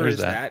 There There's is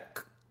that.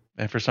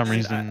 And for some And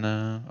reason,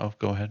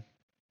 go ahead.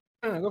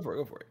 No, go for it.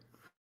 Go for it.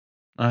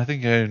 I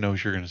think I know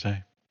what you're going to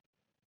say.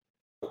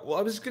 Well,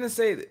 I was just gonna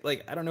say,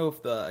 like, I don't know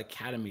if the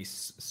Academy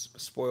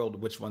spoiled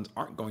which ones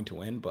aren't going to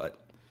win, but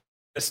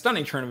a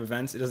stunning turn of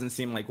events. It doesn't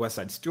seem like West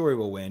Side Story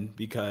will win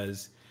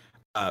because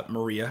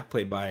Maria,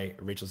 played by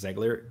Rachel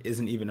Zegler,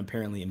 isn't even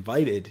apparently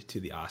invited to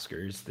the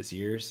Oscars this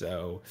year.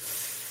 So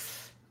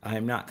I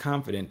am not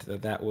confident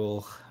that that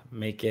will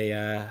make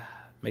a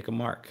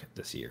mark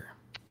this year.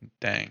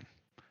 Dang,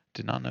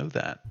 did not know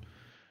that.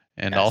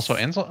 And Yes. also,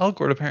 Ansel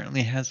Elgort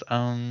apparently has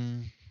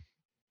some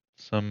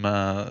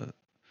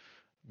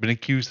been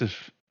accused of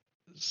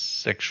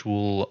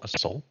sexual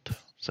assault.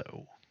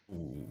 So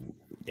Ooh,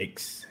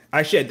 yikes!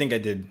 Actually, I think I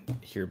did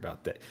hear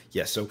about that.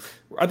 Yeah, so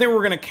I think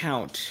we're gonna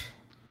count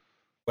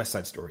West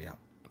Side Story out.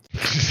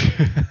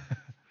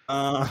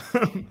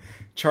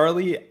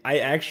 Charlie, I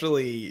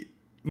actually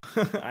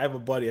I have a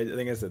buddy. I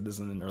think I said this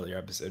in an earlier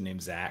episode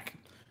named Zach.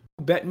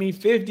 Who bet me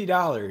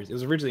 $50. It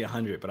was originally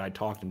 100, but I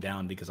talked him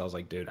down because I was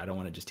like, dude, I don't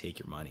want to just take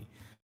your money.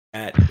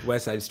 At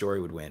West Side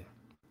Story would win.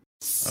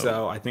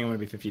 So I think I'm gonna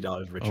be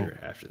 $50 richer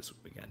after this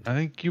weekend. I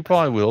think you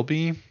probably will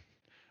be,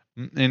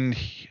 and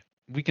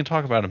we can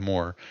talk about it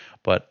more.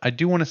 But I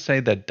do want to say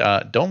that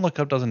Don't Look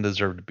Up doesn't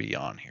deserve to be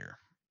on here.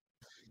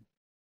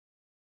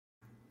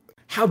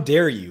 How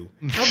dare you?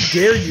 How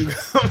dare you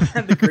come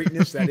at the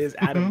greatness that is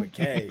Adam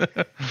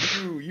McKay?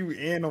 You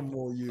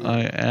animal, you.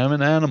 I am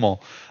an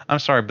animal. I'm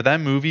sorry, but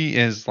that movie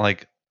is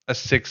like a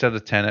 6 out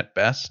of 10 at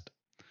best.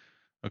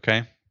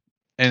 Okay?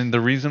 And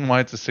the reason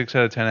why it's a 6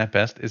 out of 10 at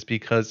best is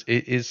because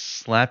it is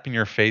slap in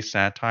your face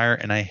satire,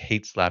 and I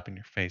hate slap in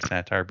your face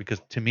satire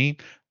because to me,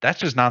 that's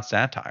just not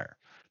satire.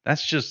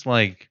 That's just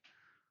like,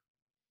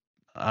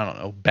 I don't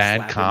know,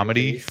 bad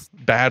comedy,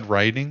 bad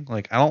writing.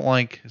 Like, I don't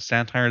like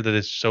satire that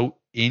is so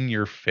in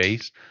your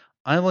face.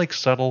 I like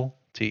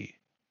subtlety.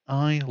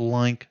 Don't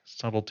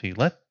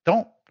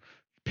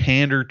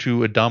pander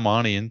to a dumb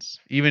audience,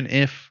 even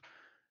if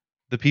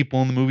the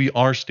people in the movie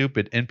are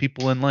stupid and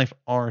people in life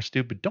are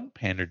stupid. Don't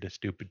pander to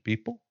stupid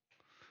people.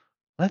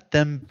 Let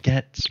them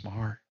get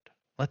smart.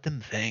 Let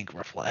them think,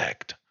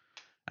 reflect.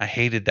 I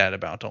hated that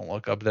about Don't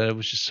Look Up, that it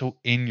was just so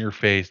in your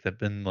face that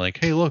been like,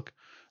 hey, look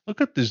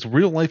at this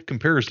real life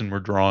comparison we're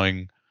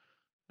drawing.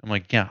 I'm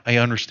like, yeah, I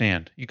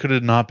understand. You could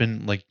have not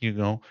been like,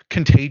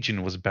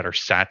 Contagion was better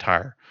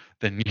satire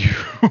than you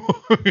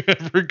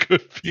ever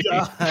could be.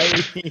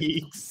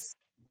 Yikes.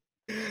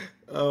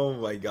 Oh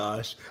my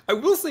gosh. I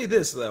will say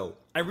this though.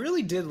 I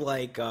really did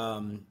like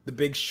The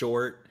Big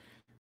Short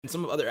and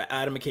some of other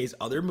Adam McKay's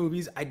other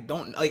movies. I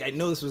don't like. I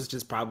know this was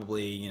just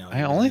probably I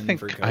he was only in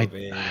for think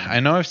COVID. I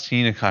know I've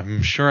seen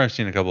I'm sure I've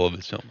seen a couple of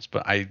his films,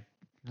 but I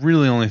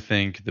really only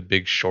think The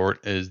Big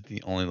Short is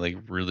the only like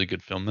really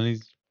good film that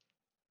he's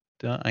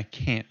done. I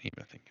can't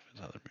even think of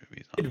his other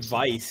movies, honestly.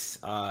 Advice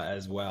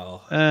as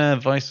well.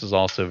 Vice is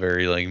also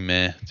very like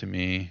meh to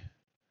me.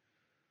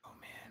 Oh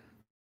man,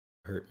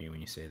 hurt me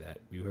when you say that.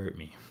 You hurt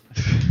me.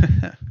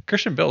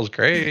 Christian Bale's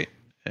great.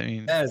 I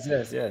mean,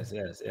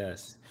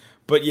 Yes.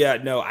 But yeah,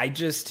 no, I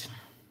just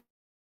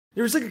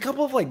there was like a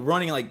couple of like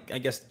running like I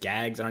guess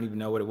gags. I don't even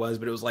know what it was,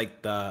 but it was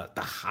like the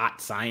hot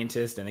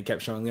scientist, and it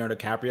kept showing Leonardo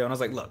DiCaprio, and I was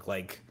like, look,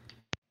 like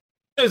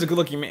it was a good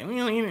looking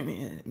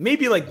man.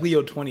 Maybe like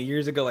Leo 20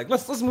 years ago. Like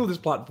let's move this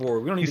plot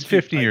forward. We don't need he's to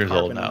keep 50 like years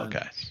old harping now, on.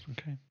 guys.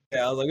 Okay.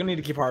 Yeah, I was like, we don't need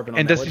to keep harping on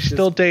And that. does he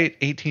still date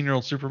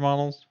 18-year-old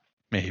supermodels?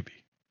 Maybe,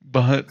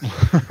 but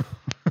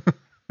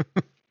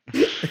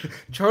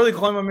Charlie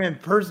calling my man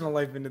personal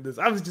life into this.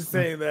 I was just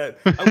saying that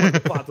I want the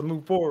plot to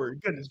move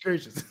forward. Goodness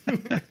gracious.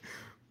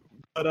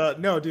 But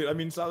no, dude. I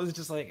mean, so I was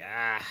just like,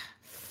 and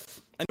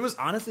it was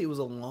honestly, it was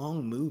a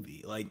long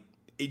movie. Like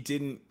it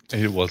didn't.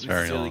 it was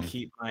very necessarily long.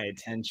 keep my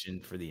attention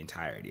for the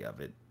entirety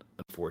of it,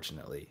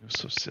 unfortunately. It was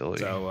so silly.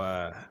 So,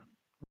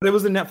 but it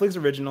was a Netflix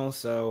original.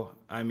 So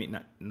I mean,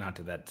 not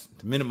to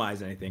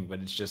minimize anything, but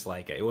it's just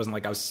like it wasn't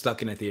like I was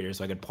stuck in a theater,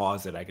 so I could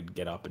pause it. I could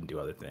get up and do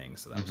other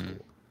things. So that was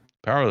cool.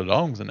 Power of the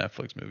Dog was a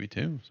Netflix movie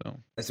too. So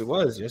Yes, it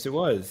was. Yes, it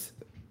was.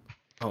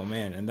 Oh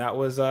man, and that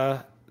was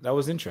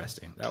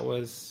interesting. That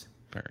was.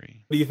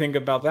 very. What do you think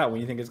about that? When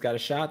you think it's got a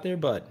shot there,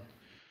 but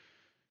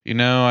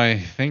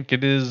I think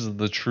it is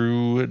the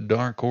true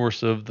dark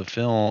horse of the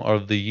film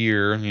of the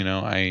year.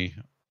 I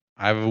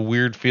have a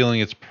weird feeling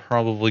it's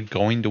probably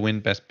going to win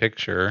Best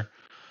Picture.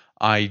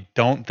 I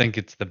don't think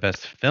it's the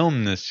best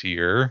film this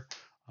year.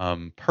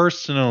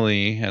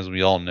 Personally, as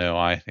we all know,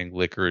 I think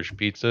Licorice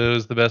Pizza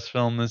is the best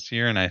film this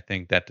year, and I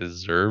think that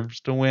deserves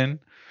to win.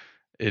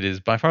 It is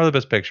by far the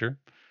best picture.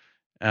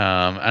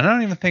 I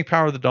don't even think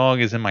Power of the Dog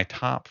is in my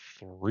top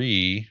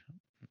 3.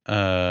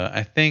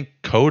 I think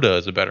Coda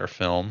is a better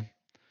film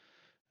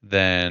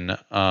than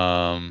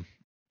Power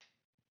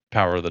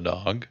of the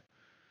Dog.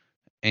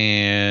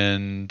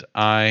 And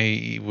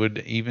I would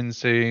even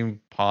say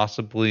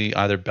possibly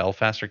either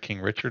Belfast or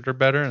King Richard are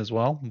better as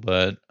well.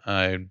 But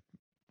I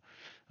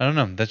don't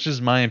know. That's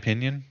just my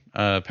opinion.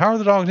 Power of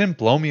the Dog didn't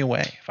blow me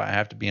away, if I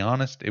have to be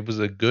honest. It was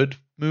a good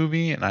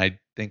movie, and I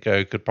think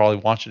I could probably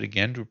watch it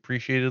again to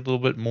appreciate it a little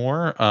bit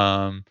more.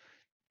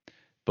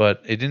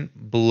 But it didn't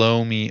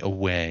blow me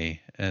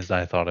away as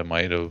I thought it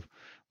might have.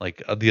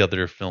 Like the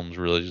other films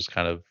really just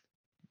kind of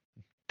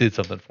did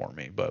something for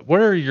me. But what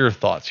are your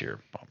thoughts here,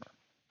 Palmer?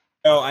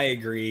 oh, I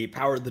agree.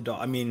 Power of the Dog.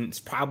 I mean, it's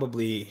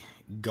probably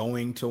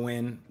going to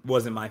win.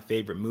 Wasn't my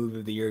favorite movie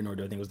of the year, nor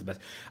do I think it was the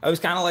best. I was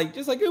kind of like,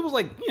 just like it was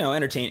like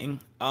entertaining.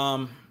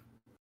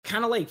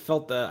 Kind of like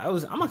felt the.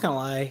 I'm not gonna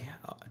lie.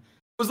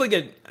 It was like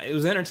it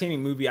was an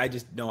entertaining movie. I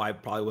just know I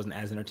probably wasn't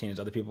as entertained as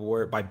other people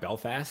were by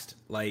Belfast.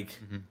 Like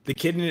the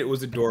kid in it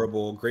was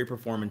adorable, great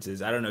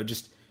performances. I don't know,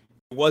 just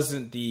it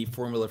wasn't the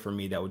formula for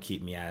me that would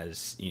keep me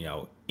as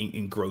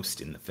engrossed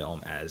in the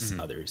film as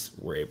others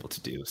were able to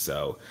do.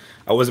 So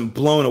I wasn't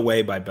blown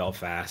away by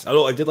Belfast.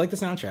 Although I did like the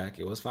soundtrack;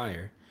 it was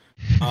fire.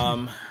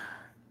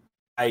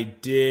 I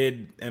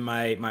did, and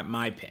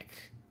my pick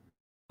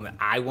that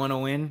I want to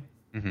win.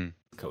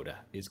 Coda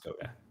is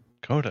Coda.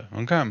 Coda.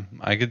 Okay,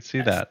 I could see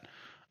that.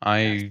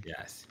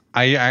 Yes.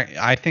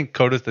 I think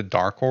Coda's the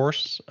dark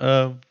horse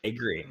of I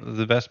agree.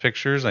 the best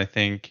pictures. I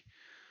think,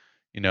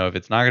 if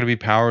it's not going to be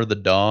Power of the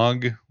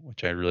Dog,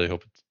 which I really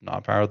hope it's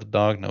not Power of the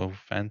Dog, no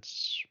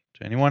offense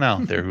to anyone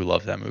out there who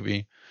loves that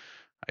movie,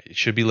 it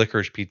should be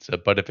Licorice Pizza.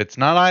 But if it's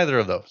not either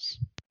of those,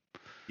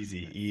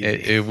 Easy.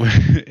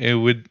 it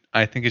would.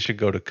 I think it should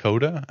go to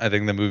Coda. I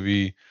think the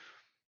movie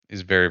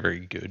is very, very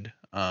good.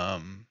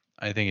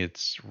 I think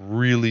it's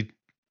really,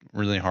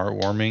 really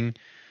heartwarming.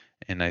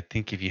 And I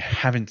think if you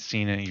haven't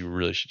seen it, you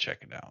really should check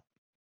it out.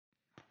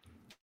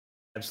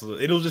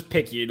 Absolutely. It'll just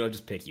pick you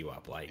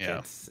up. Like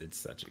it's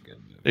such a good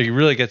movie. It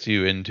really gets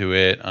you into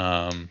it.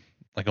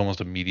 Like almost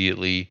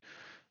immediately.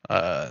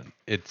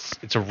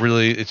 It's a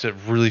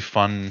really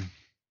fun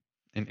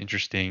and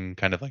interesting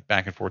kind of like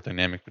back and forth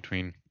dynamic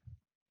between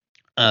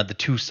the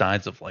two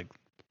sides of like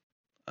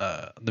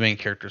the main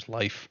character's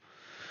life.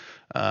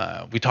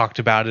 We talked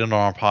about it on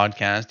our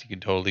podcast. You can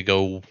totally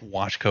go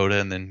watch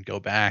Coda and then go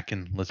back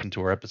and listen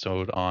to our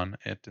episode on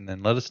it, and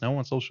then let us know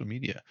on social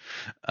media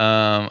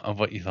of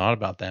what you thought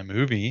about that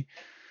movie.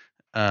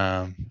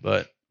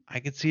 But I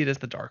could see it as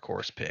the dark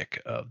horse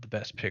pick of the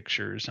best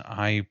pictures.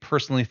 I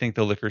personally think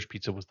The Licorice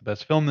Pizza was the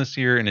best film this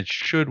year, and it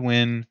should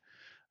win.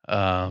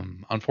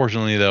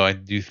 Unfortunately, though, I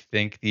do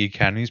think the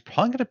Academy is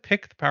probably going to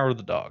pick The Power of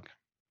the Dog.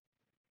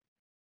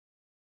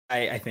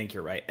 I think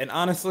you're right. And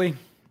honestly,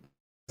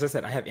 as I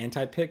said, I have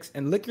anti-picks,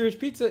 and Licorice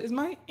Pizza is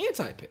my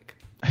anti-pick.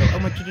 So I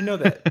want you to know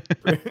that.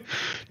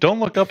 Don't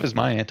Look Up is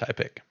my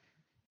anti-pick.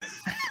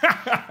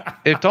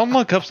 If Don't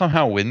Look Up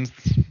somehow wins,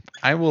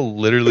 I will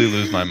literally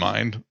lose my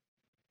mind.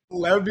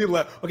 That would be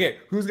okay.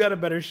 Who's got a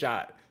better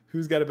shot?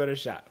 Who's got a better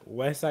shot,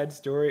 West Side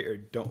Story or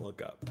Don't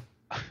Look Up?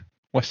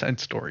 West Side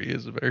Story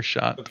is a better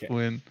shot Okay. to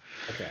win.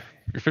 Okay.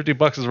 Your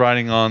 $50 is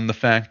riding on the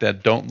fact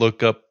that Don't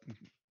Look Up,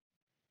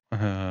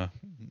 can't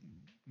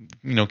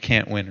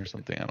win or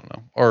something. I don't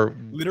know. Or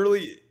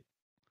Literally,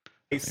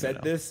 I you said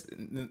know. this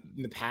in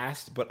the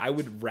past, but I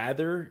would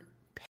rather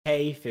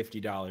pay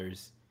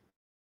 $50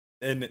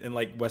 and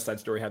like West Side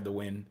Story have the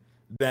win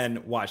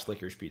than watch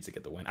Licorice Pizza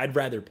get the win. I'd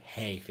rather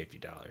pay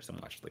 $50 than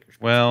watch Licorice Pizza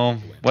Well,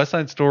 get the win. West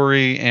Side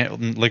Story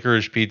and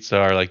Licorice Pizza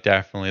are like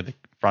definitely the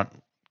front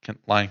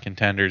line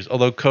contenders.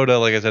 Although Coda,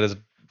 like I said,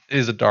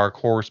 is a dark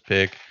horse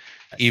pick.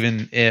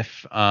 Even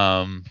if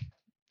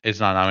it's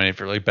not nominated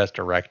for like best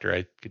director,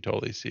 I could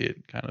totally see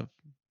it kind of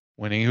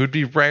winning. It would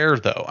be rare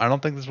though. I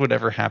don't think this would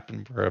ever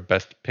happen for a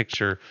best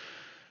picture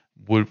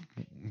would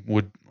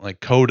like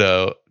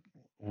Coda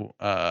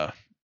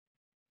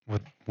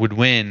would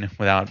win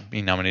without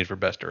being nominated for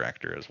best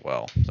director as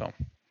well. So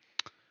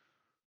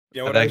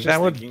you know I what I think was that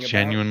just would thinking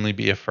genuinely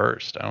be a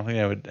first. I don't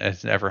think that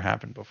has ever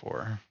happened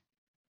before.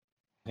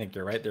 I think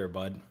you're right there,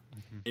 bud.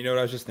 Mm-hmm. You know what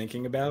I was just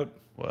thinking about?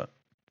 What?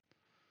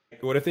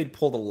 What if they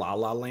pulled a La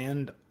La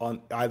Land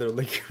on either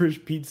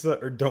Licorice Pizza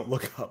or Don't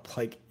Look Up?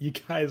 Like, you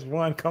guys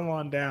won, come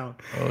on down.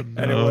 Oh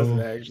no! And it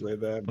wasn't actually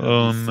that.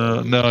 Oh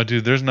no! No,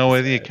 dude, there's no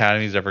way the sad.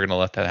 Academy's ever gonna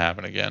let that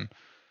happen again.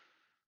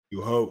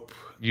 You hope.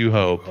 You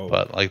hope,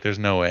 but like, there's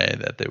no way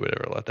that they would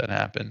ever let that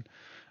happen.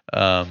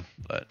 But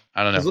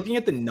I don't know. I was looking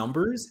at the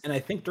numbers, and I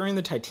think during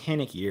the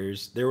Titanic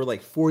years, there were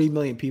like 40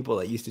 million people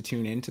that used to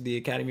tune into the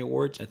Academy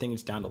Awards. I think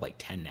it's down to like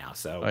 10 now.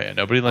 So, Oh yeah,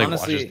 nobody like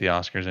honestly, watches the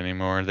Oscars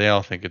anymore. They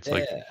all think it's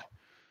like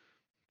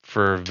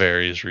for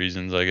various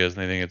reasons. I guess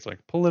they think it's like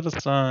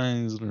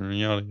politicized or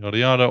yada yada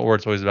yada, or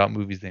it's always about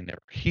movies they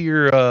never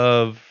hear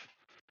of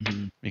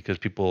because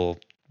people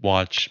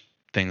watch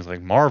things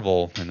like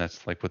Marvel, and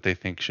that's like what they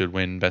think should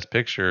win Best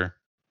Picture.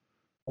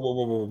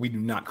 Whoa. We do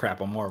not crap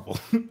on Marvel.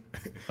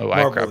 Oh,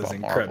 Marvel I crap is on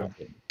incredible.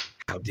 Marvel.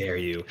 How dare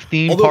you?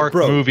 Theme park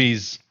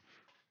movies.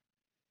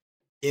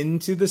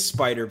 Into the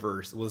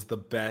Spider-Verse was the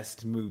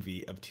best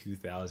movie of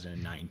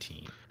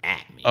 2019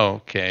 at me.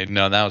 Okay,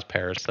 no, that was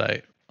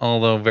Parasite.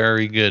 Although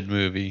very good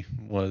movie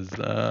was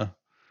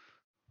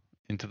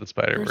Into the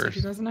Spider-Verse.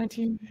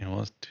 2019? It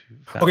was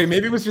 2000. Okay,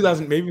 maybe it was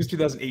 2000. Maybe it was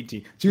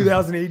 2018.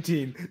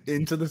 2018,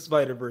 Into the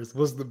Spider-Verse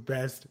was the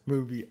best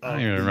movie. I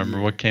don't even remember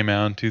what came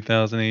out in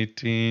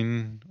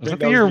 2018. Was that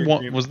the was year the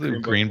one? Was the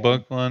Green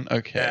Book one?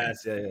 Okay.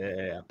 Yes,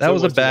 yeah. That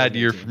was a bad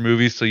year for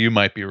movies, so you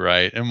might be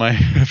right. It might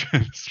have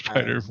been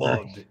Spider-Verse. I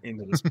loved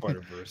Into the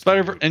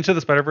Spider-Verse. Into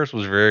the Spider-Verse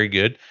was very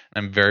good.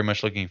 I'm very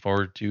much looking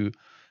forward to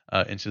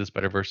Into the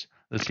Spider-Verse,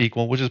 the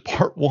sequel, which is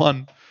part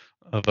one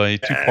of a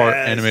two-part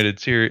animated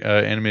series,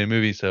 animated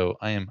movie. So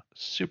I am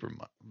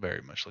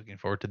very much looking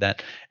forward to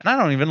that. And I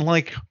don't even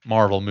like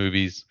Marvel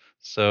movies,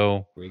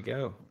 so here we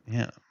go.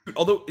 Yeah.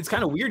 Although it's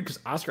kind of weird because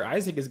Oscar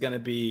Isaac is going to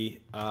be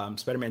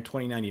Spider-Man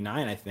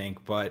 2099, I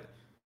think, but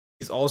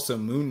he's also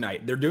Moon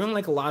Knight. They're doing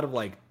like a lot of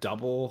like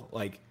double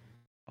like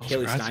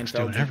Haley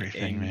Steinfeld doing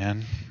everything,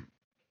 man.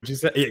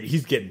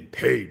 He's getting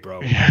paid,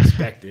 bro. Yeah. I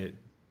expect it.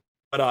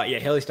 But yeah,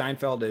 Haley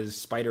Steinfeld is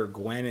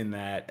Spider-Gwen in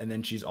that, and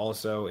then she's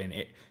also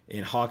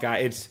in Hawkeye.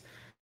 It's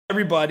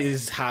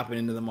everybody's hopping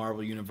into the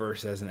Marvel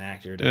universe as an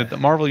actor. Dude, the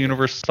Marvel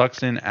universe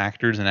sucks in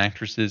actors and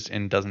actresses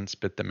and doesn't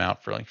spit them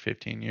out for like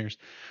 15 years.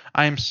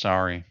 I am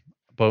sorry,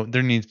 but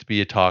there needs to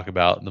be a talk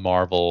about the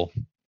Marvel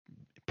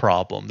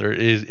problem.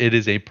 It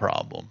is a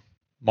problem.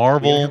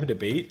 Marvel. Are we have a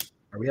debate?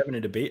 Are we having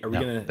a debate? Are we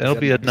gonna? That'll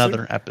be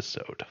another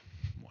episode.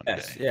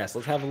 Yes.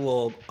 Let's have a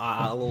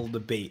little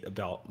debate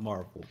about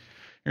Marvel.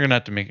 You're gonna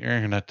have to I'm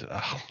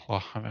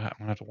gonna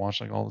have to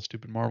watch like all the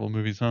stupid Marvel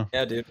movies, huh?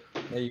 Yeah, dude.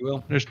 Yeah, you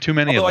will. There's too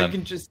many of them. I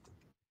can just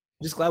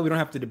glad we don't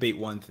have to debate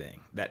one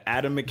thing: that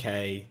Adam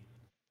McKay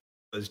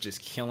was just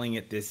killing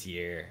it this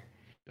year.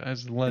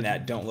 Guys, and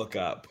that Don't Look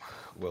Up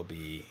will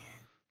be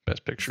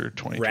Best Picture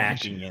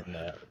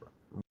 2022.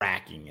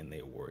 Racking in the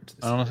awards.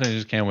 Honestly, I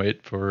just can't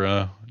wait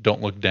for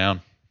Don't Look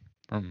Down.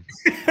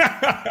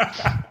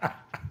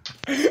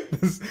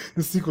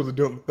 The sequel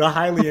to the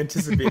highly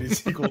anticipated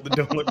sequel to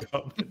Don't Look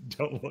Up and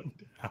Don't Look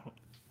Down.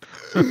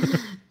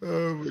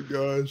 Oh my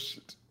gosh.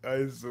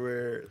 I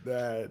swear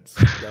that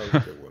was a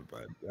good one,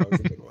 bud. That was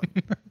a good one.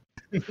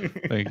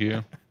 Thank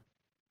you.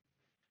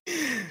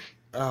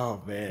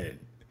 Oh man.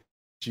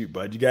 Shoot,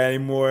 bud. You got any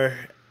more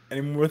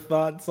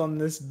thoughts on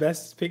this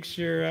Best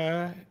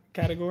Picture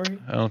category?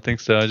 I don't think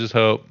so. I just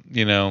hope,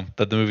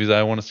 that the movies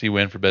I want to see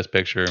win for Best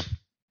Picture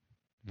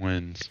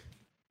wins.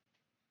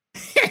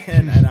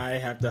 and I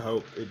have to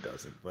hope it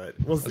doesn't, but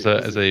we'll see.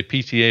 As a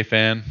PTA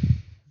fan,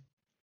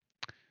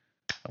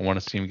 I want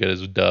to see him get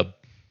his dub.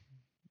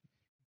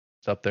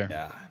 It's up there.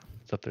 Yeah.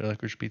 It's up there.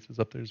 Licorice Pizza's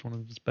up there. It's one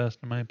of his best,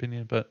 in my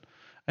opinion. But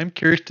I'm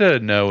curious to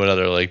know what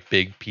other like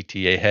big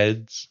PTA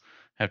heads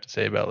have to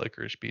say about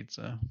Licorice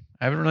Pizza.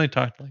 I haven't really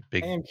talked to like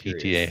big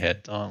PTA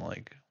heads on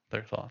like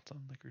their thoughts on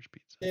Licorice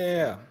Pizza.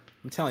 Yeah.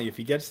 I'm telling you, if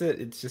he gets it,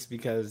 it's just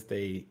because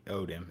they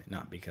owed him,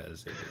 not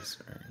because it was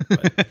earned.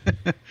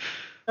 But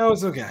no,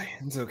 it's okay.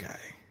 It's okay.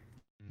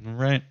 All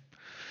right,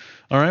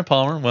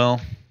 Palmer.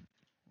 Well,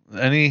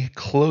 any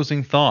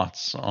closing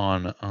thoughts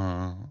on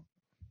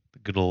the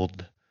good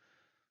old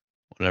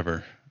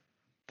whatever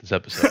this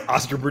episode?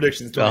 Oscar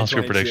predictions The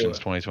Oscar 2022. predictions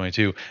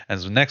 2022.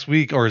 As next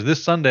week or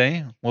this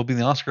Sunday will be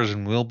the Oscars,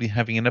 and we'll be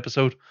having an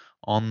episode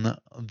on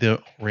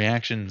the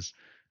reactions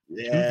to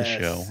the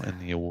show Yes, and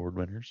the award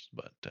winners.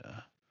 But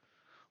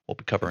we'll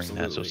be covering that,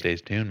 so absolutely. stay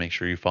tuned. Make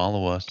sure you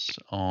follow us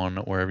on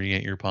wherever you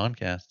get your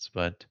podcasts.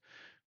 But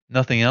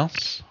nothing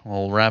else.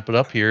 We'll wrap it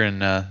up here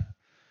and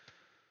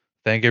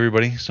thank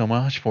everybody so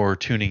much for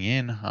tuning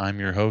in. I'm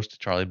your host,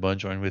 Charlie Budd.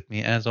 Joined with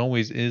me, as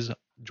always, is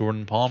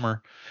Jordan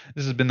Palmer.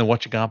 This has been the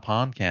What You Got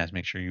podcast.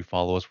 Make sure you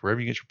follow us wherever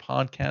you get your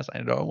podcasts. I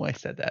know I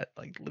said that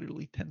like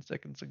literally 10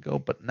 seconds ago,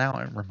 but now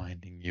I'm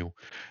reminding you.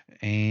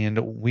 And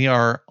we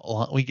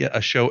get a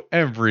show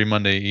every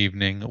Monday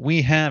evening.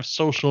 We have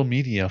social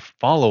media.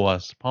 Follow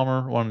us.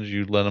 Palmer, why don't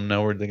you let them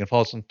know where they can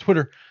follow us on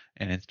Twitter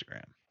and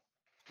Instagram?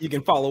 You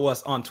can follow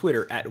us on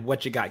Twitter at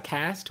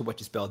WhatYouGotCast,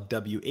 what you spell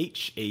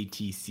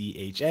WHATCHA,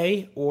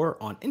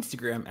 or on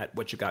Instagram at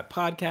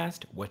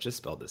WhatYouGotPodcast, what you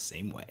spelled the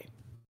same way.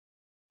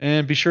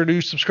 And be sure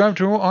to subscribe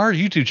to our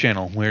YouTube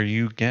channel where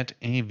you get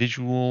a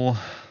visual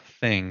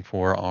thing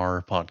for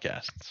our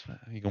podcasts.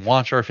 You can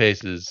watch our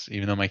faces,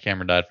 even though my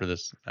camera died for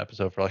this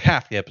episode for like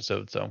half the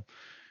episode, so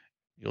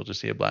you'll just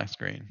see a black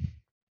screen.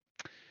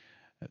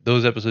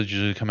 Those episodes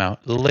usually come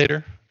out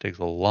later. It takes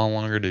a lot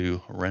longer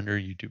to render a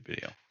YouTube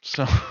video.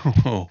 So,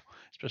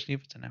 especially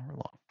if it's an hour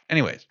long.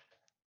 Anyways,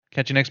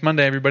 catch you next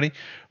Monday, everybody,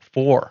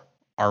 for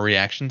our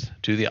reactions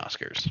to the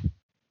Oscars.